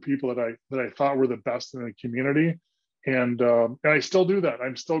learn from people that I thought were the best in the community. And I still do that.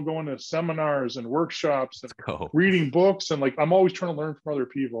 I'm still going to seminars and workshops and reading books. And like, I'm always trying to learn from other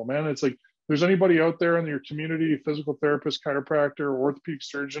people, man. It's like, there's anybody out there in your community, physical therapist, chiropractor, orthopedic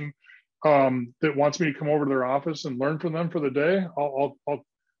surgeon, that wants me to come over to their office and learn from them for the day,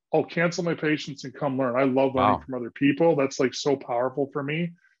 I'll cancel my patients and come learn. I love learning from other people. That's like so powerful for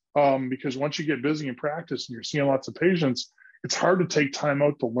me. Because once you get busy in practice and you're seeing lots of patients, it's hard to take time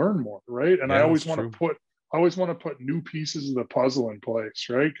out to learn more, right? And I always want to put new pieces of the puzzle in place,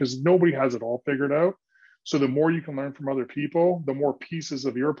 right? Because nobody has it all figured out. So the more you can learn from other people, the more pieces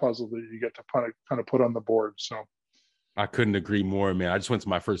of your puzzle that you get to kind of put on the board. So I couldn't agree more, man. I just went to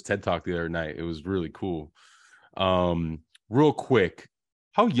my first TED Talk the other night. It was really cool. Real quick,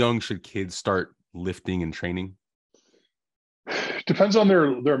 how young should kids start lifting and training? Depends on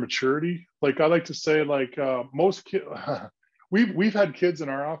their maturity. Like I like to say, like most kids, we've had kids in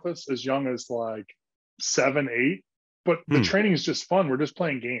our office as young as like 7, 8, but the training is just fun. We're just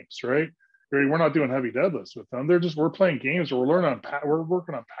playing games, right? We're not doing heavy deadlifts with them. We're playing games, or we're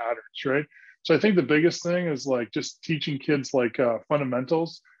working on patterns, right? So I think the biggest thing is like just teaching kids like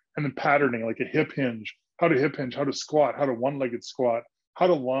fundamentals, and then patterning, like a hip hinge, how to squat, how to one-legged squat, how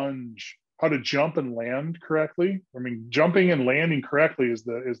to lunge, how to jump and land correctly. I mean, jumping and landing correctly is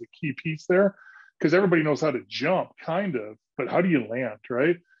the key piece there, because everybody knows how to jump, kind of, but how do you land,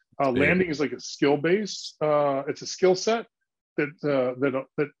 right? Landing is like a skill base. It's a skill set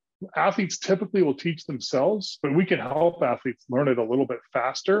that athletes typically will teach themselves, but we can help athletes learn it a little bit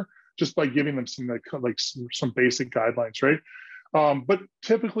faster just by giving them some some basic guidelines, right? But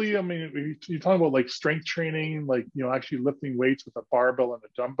typically, I mean, you're talking about like strength training, like, actually lifting weights with a barbell and a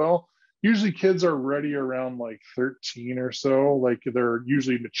dumbbell. Usually kids are ready around like 13 or so. Like they're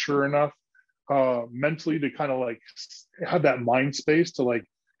usually mature enough mentally to kind of like have that mind space to like,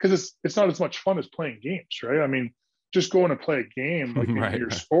 because it's not as much fun as playing games, right? I mean, just going to play a game like in your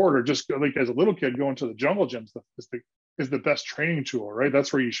sport, or just like as a little kid going to the jungle gyms is the best training tool, right?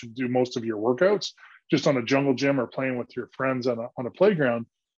 That's where you should do most of your workouts, just on a jungle gym or playing with your friends on a playground.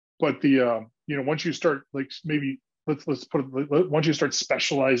 But the once you start, like, maybe let's put it, once you start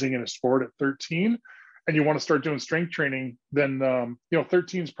specializing in a sport at 13 and you want to start doing strength training, then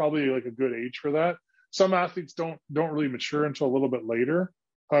 13 is probably like a good age for that. Some athletes don't really mature until a little bit later,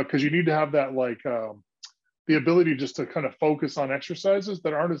 because you need to have that like the ability just to kind of focus on exercises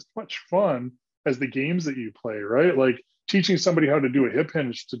that aren't as much fun as the games that you play, right? Like teaching somebody how to do a hip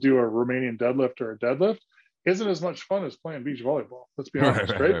hinge to do a Romanian deadlift or a deadlift isn't as much fun as playing beach volleyball. Let's be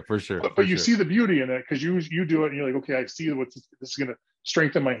honest, right? For sure. But you see the beauty in it because you do it and you're like, okay, I see what this is going to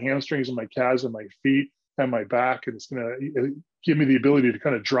strengthen my hamstrings and my calves and my feet and my back, and it's going to give me the ability to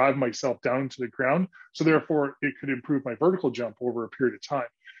kind of drive myself down to the ground. So therefore, it could improve my vertical jump over a period of time.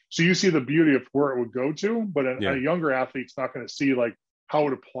 So you see the beauty of where it would go to, but a younger athlete's not going to see like how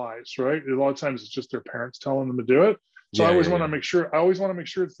it applies, right? A lot of times it's just their parents telling them to do it. So I always want to make sure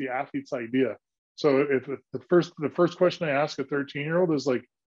it's the athlete's idea. So if the first question I ask a 13-year-old is like,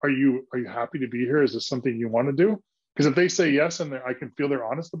 are you happy to be here? Is this something you want to do? Because if they say yes and I can feel they're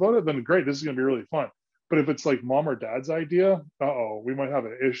honest about it, then great, this is going to be really fun. But if it's like mom or dad's idea, we might have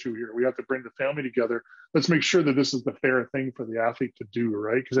an issue here. We have to bring the family together. Let's make sure that this is the fair thing for the athlete to do,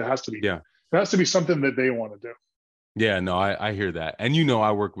 right? Because it has to be. Yeah. It has to be something that they want to do. Yeah, no, I hear that. And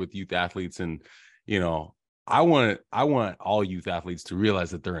I work with youth athletes, and I want all youth athletes to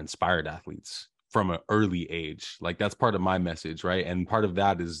realize that they're inspired athletes from an early age. Like that's part of my message, right? And part of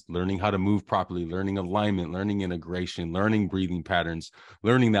that is learning how to move properly, learning alignment, learning integration, learning breathing patterns,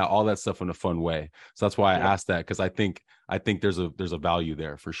 learning all that stuff in a fun way. So that's why I asked that, because I think there's a value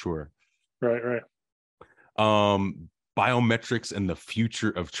there for sure. Right. Biometrics and the future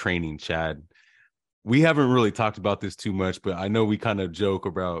of training, Chad. We haven't really talked about this too much, but I know we kind of joke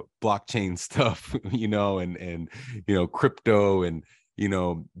about blockchain stuff, and crypto and,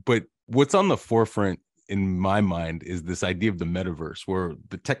 but what's on the forefront in my mind is this idea of the metaverse, where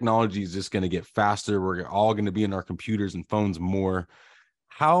the technology is just going to get faster. We're all going to be in our computers and phones more.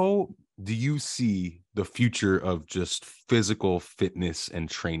 How do you see the future of just physical fitness and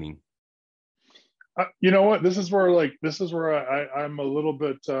training? You know what? This is where I'm a little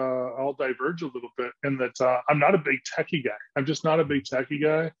bit, I'll diverge a little bit in that I'm not a big techie guy. I'm just not a big techie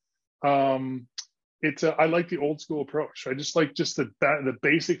guy. I like the old school approach. I just like the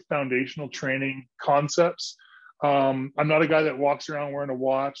basic foundational training concepts. I'm not a guy that walks around wearing a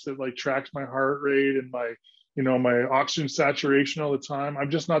watch that like tracks my heart rate and my oxygen saturation all the time.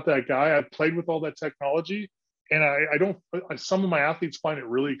 I'm just not that guy. I've played with all that technology, and some of my athletes find it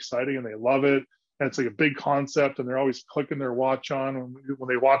really exciting and they love it. And it's like a big concept, and they're always clicking their watch on when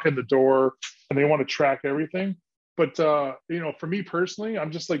they walk in the door, and they want to track everything. But for me personally,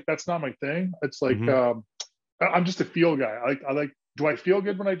 I'm just like, that's not my thing. It's like I'm just a feel guy. I like. Do I feel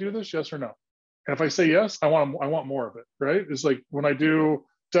good when I do this? Yes or no? And if I say yes, I want more of it. Right? It's like when I do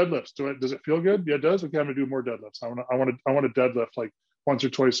deadlifts. Does it feel good? Yeah, it does. Okay, I'm gonna do more deadlifts. I want to deadlift like once or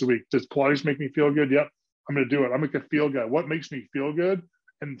twice a week. Does Pilates make me feel good? Yep, I'm gonna do it. I'm like a feel guy. What makes me feel good?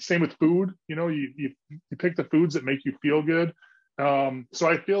 And same with food. You pick the foods that make you feel good. So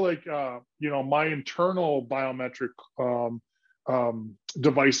I feel like, my internal biometric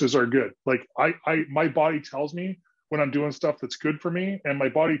devices are good. Like my body tells me when I'm doing stuff that's good for me, and my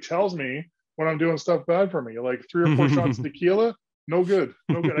body tells me when I'm doing stuff bad for me. Like 3 or 4 shots of tequila, no good.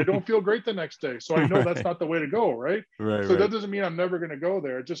 I don't feel great the next day. So I know that's not the way to go, right? So that doesn't mean I'm never going to go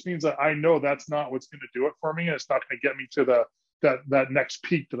there. It just means that I know that's not what's going to do it for me. And it's not going to get me to that next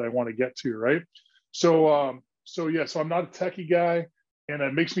peak that I want to get to, right? So I'm not a techie guy, and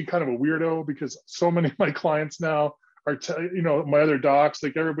it makes me kind of a weirdo because so many of my clients now are, my other docs,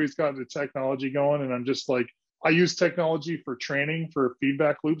 like everybody's got the technology going, and I'm just like, I use technology for training, for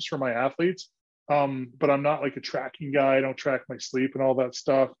feedback loops for my athletes, but I'm not like a tracking guy. I don't track my sleep and all that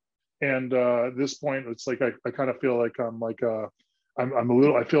stuff. And at this point, it's like I kind of feel like I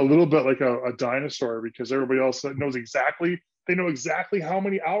feel a little bit like a dinosaur, because everybody else knows exactly. They know exactly how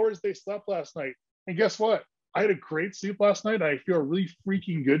many hours they slept last night. And guess what? I had a great sleep last night. I feel really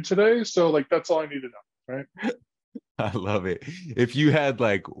freaking good today. So like, that's all I need to know. Right. I love it. If you had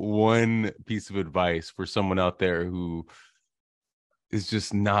like one piece of advice for someone out there who is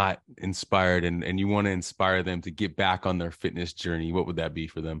just not inspired, and you want to inspire them to get back on their fitness journey, what would that be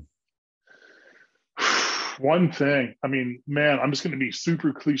for them? One thing, I mean, man, I'm just going to be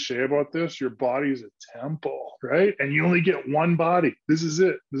super cliche about this. Your body is a temple, right? And you only get one body. This is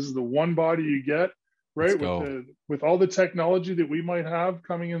it. This is the one body you get, right? With all the technology that we might have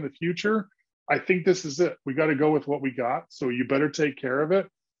coming in the future, I think this is it. We got to go with what we got. So you better take care of it,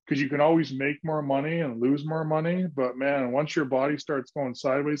 because you can always make more money and lose more money. But man, once your body starts going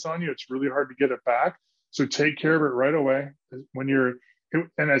sideways on you, it's really hard to get it back. So take care of it right away.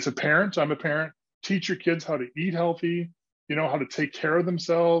 And as a parent, I'm a parent, teach your kids how to eat healthy, how to take care of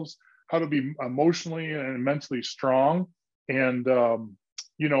themselves, how to be emotionally and mentally strong. And,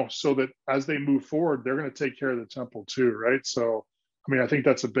 so that as they move forward, they're going to take care of the temple too. Right. So, I mean, I think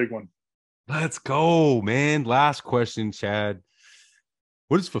that's a big one. Let's go, man. Last question, Chad.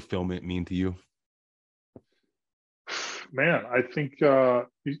 What does fulfillment mean to you? Man, I think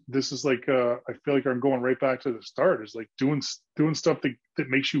this is like, I feel like I'm going right back to the start. It's like doing stuff that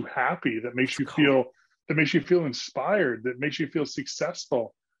makes you happy, that makes you feel inspired, that makes you feel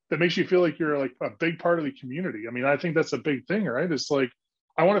successful, that makes you feel like you're like a big part of the community. I mean, I think that's a big thing, right? It's like,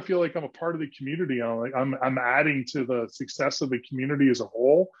 I want to feel like I'm a part of the community. I'm adding to the success of the community as a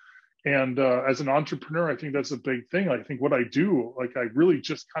whole. And as an entrepreneur, I think that's a big thing. I think what I do, like, I really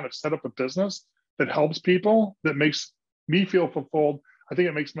just kind of set up a business that helps people, that makes me feel fulfilled. I think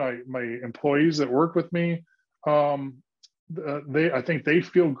it makes my employees that work with me, I think they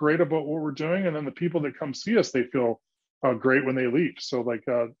feel great about what we're doing. And then the people that come see us, they feel great when they leave. So like,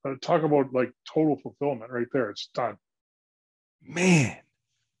 talk about like total fulfillment right there. It's done. Man,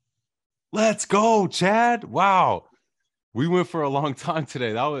 let's go, Chad. Wow. We went for a long time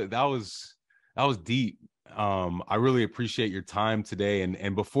today. That was deep. I really appreciate your time today.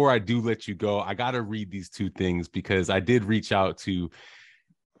 And before I do let you go, I got to read these two things, because I did reach out to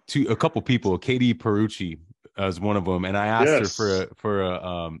a couple people. Katie Perucci as one of them, and I asked her for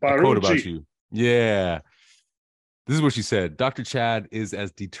a quote about you. Yeah. This is what she said. Dr. Chad is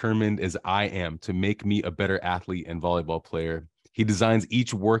as determined as I am to make me a better athlete and volleyball player. He designs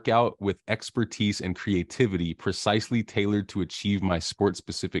each workout with expertise and creativity precisely tailored to achieve my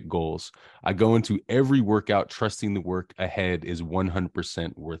sport-specific goals. I go into every workout trusting the work ahead is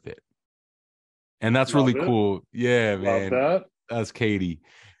 100% worth it. And that's really cool. Yeah, man. Love that. That's Katie,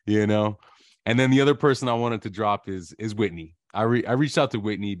 And then the other person I wanted to drop is Whitney. I reached out to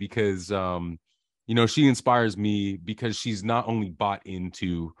Whitney because, she inspires me, because she's not only bought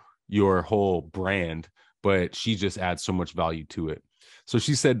into your whole brand, but she just adds so much value to it. So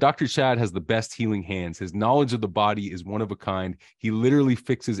she said, Dr. Chad has the best healing hands. His knowledge of the body is one of a kind. He literally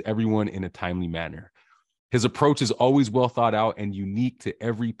fixes everyone in a timely manner. His approach is always well thought out and unique to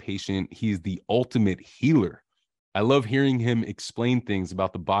every patient. He is the ultimate healer. I love hearing him explain things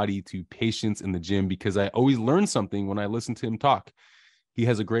about the body to patients in the gym, because I always learn something when I listen to him talk. He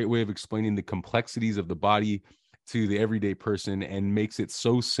has a great way of explaining the complexities of the body to the everyday person and makes it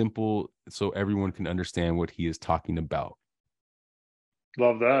so simple so everyone can understand what he is talking about.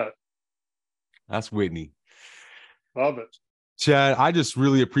 Love that. That's Whitney. Love it. Chad, I just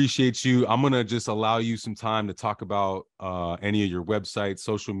really appreciate you. I'm going to just allow you some time to talk about any of your websites,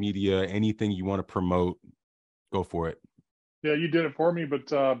 social media, anything you want to promote. Go for it. Yeah, you did it for me, but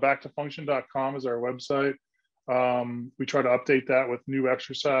backtofunction.com is our website. We try to update that with new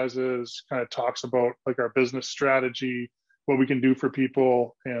exercises, kind of talks about like our business strategy, what we can do for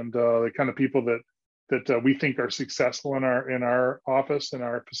people, and the kind of people that we think are successful in our office, in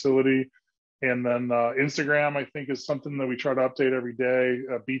our facility. And then Instagram, I think, is something that we try to update every day.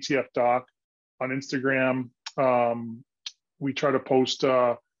 BTF Doc on Instagram. We try to post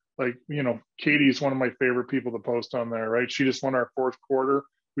Katie is one of my favorite people to post on there, right? She just won our fourth quarter.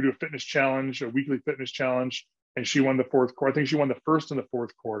 We do a fitness challenge, a weekly fitness challenge, and she won the fourth quarter. I think she won the first and the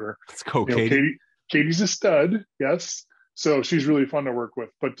fourth quarter. Let's go, Katie. Katie's a stud, yes. So she's really fun to work with.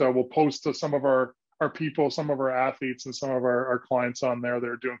 But we'll post some of our people, some of our athletes, and some of our clients on there that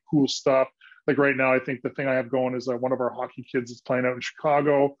are doing cool stuff. Like right now, I think the thing I have going is one of our hockey kids is playing out in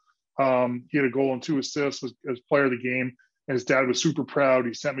Chicago. He had a goal and 2 assists, was player of the game. And his dad was super proud.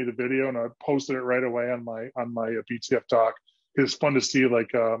 He sent me the video, and I posted it right away on my BTF Doc. It's fun to see, as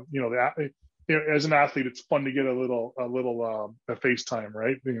an athlete, it's fun to get a little FaceTime,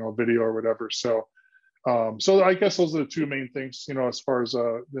 right? A video or whatever. So I guess those are the two main things. As far as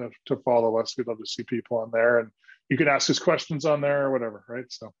to follow us, we'd love to see people on there, and you can ask us questions on there or whatever, right?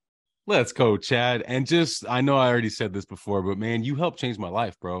 So let's go, Chad. And I know I already said this before, but man, you helped change my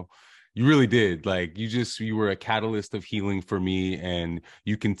life, bro. You really did. Like you were a catalyst of healing for me, and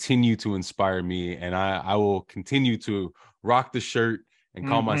you continue to inspire me. And I will continue to rock the shirt and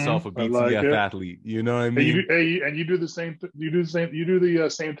call myself a BTF athlete. You know what I mean? And you do the same. You do the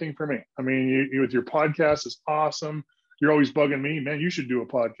same thing for me. I mean, you with your podcast is awesome. You're always bugging me, man. You should do a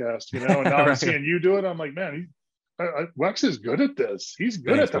podcast, you know. And now right. I'm seeing you do it. I'm like, man, Wex is good at this. He's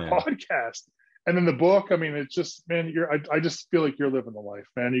good at the podcast. And then the book. I mean, it's just, man. I just feel like you're living the life,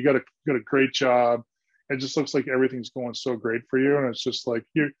 man. You got a great job. It just looks like everything's going so great for you, and it's just like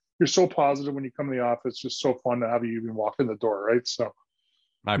you're so positive when you come to the office. It's just so fun to have you even walk in the door, right? So,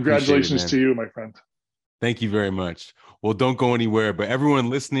 congratulations to you, my friend. Thank you very much. Well, don't go anywhere, but everyone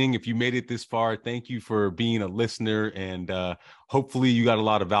listening, if you made it this far, thank you for being a listener, and hopefully you got a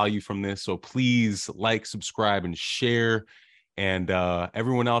lot of value from this. So please like, subscribe, and share. And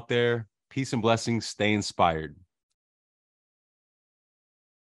everyone out there, peace and blessings. Stay inspired.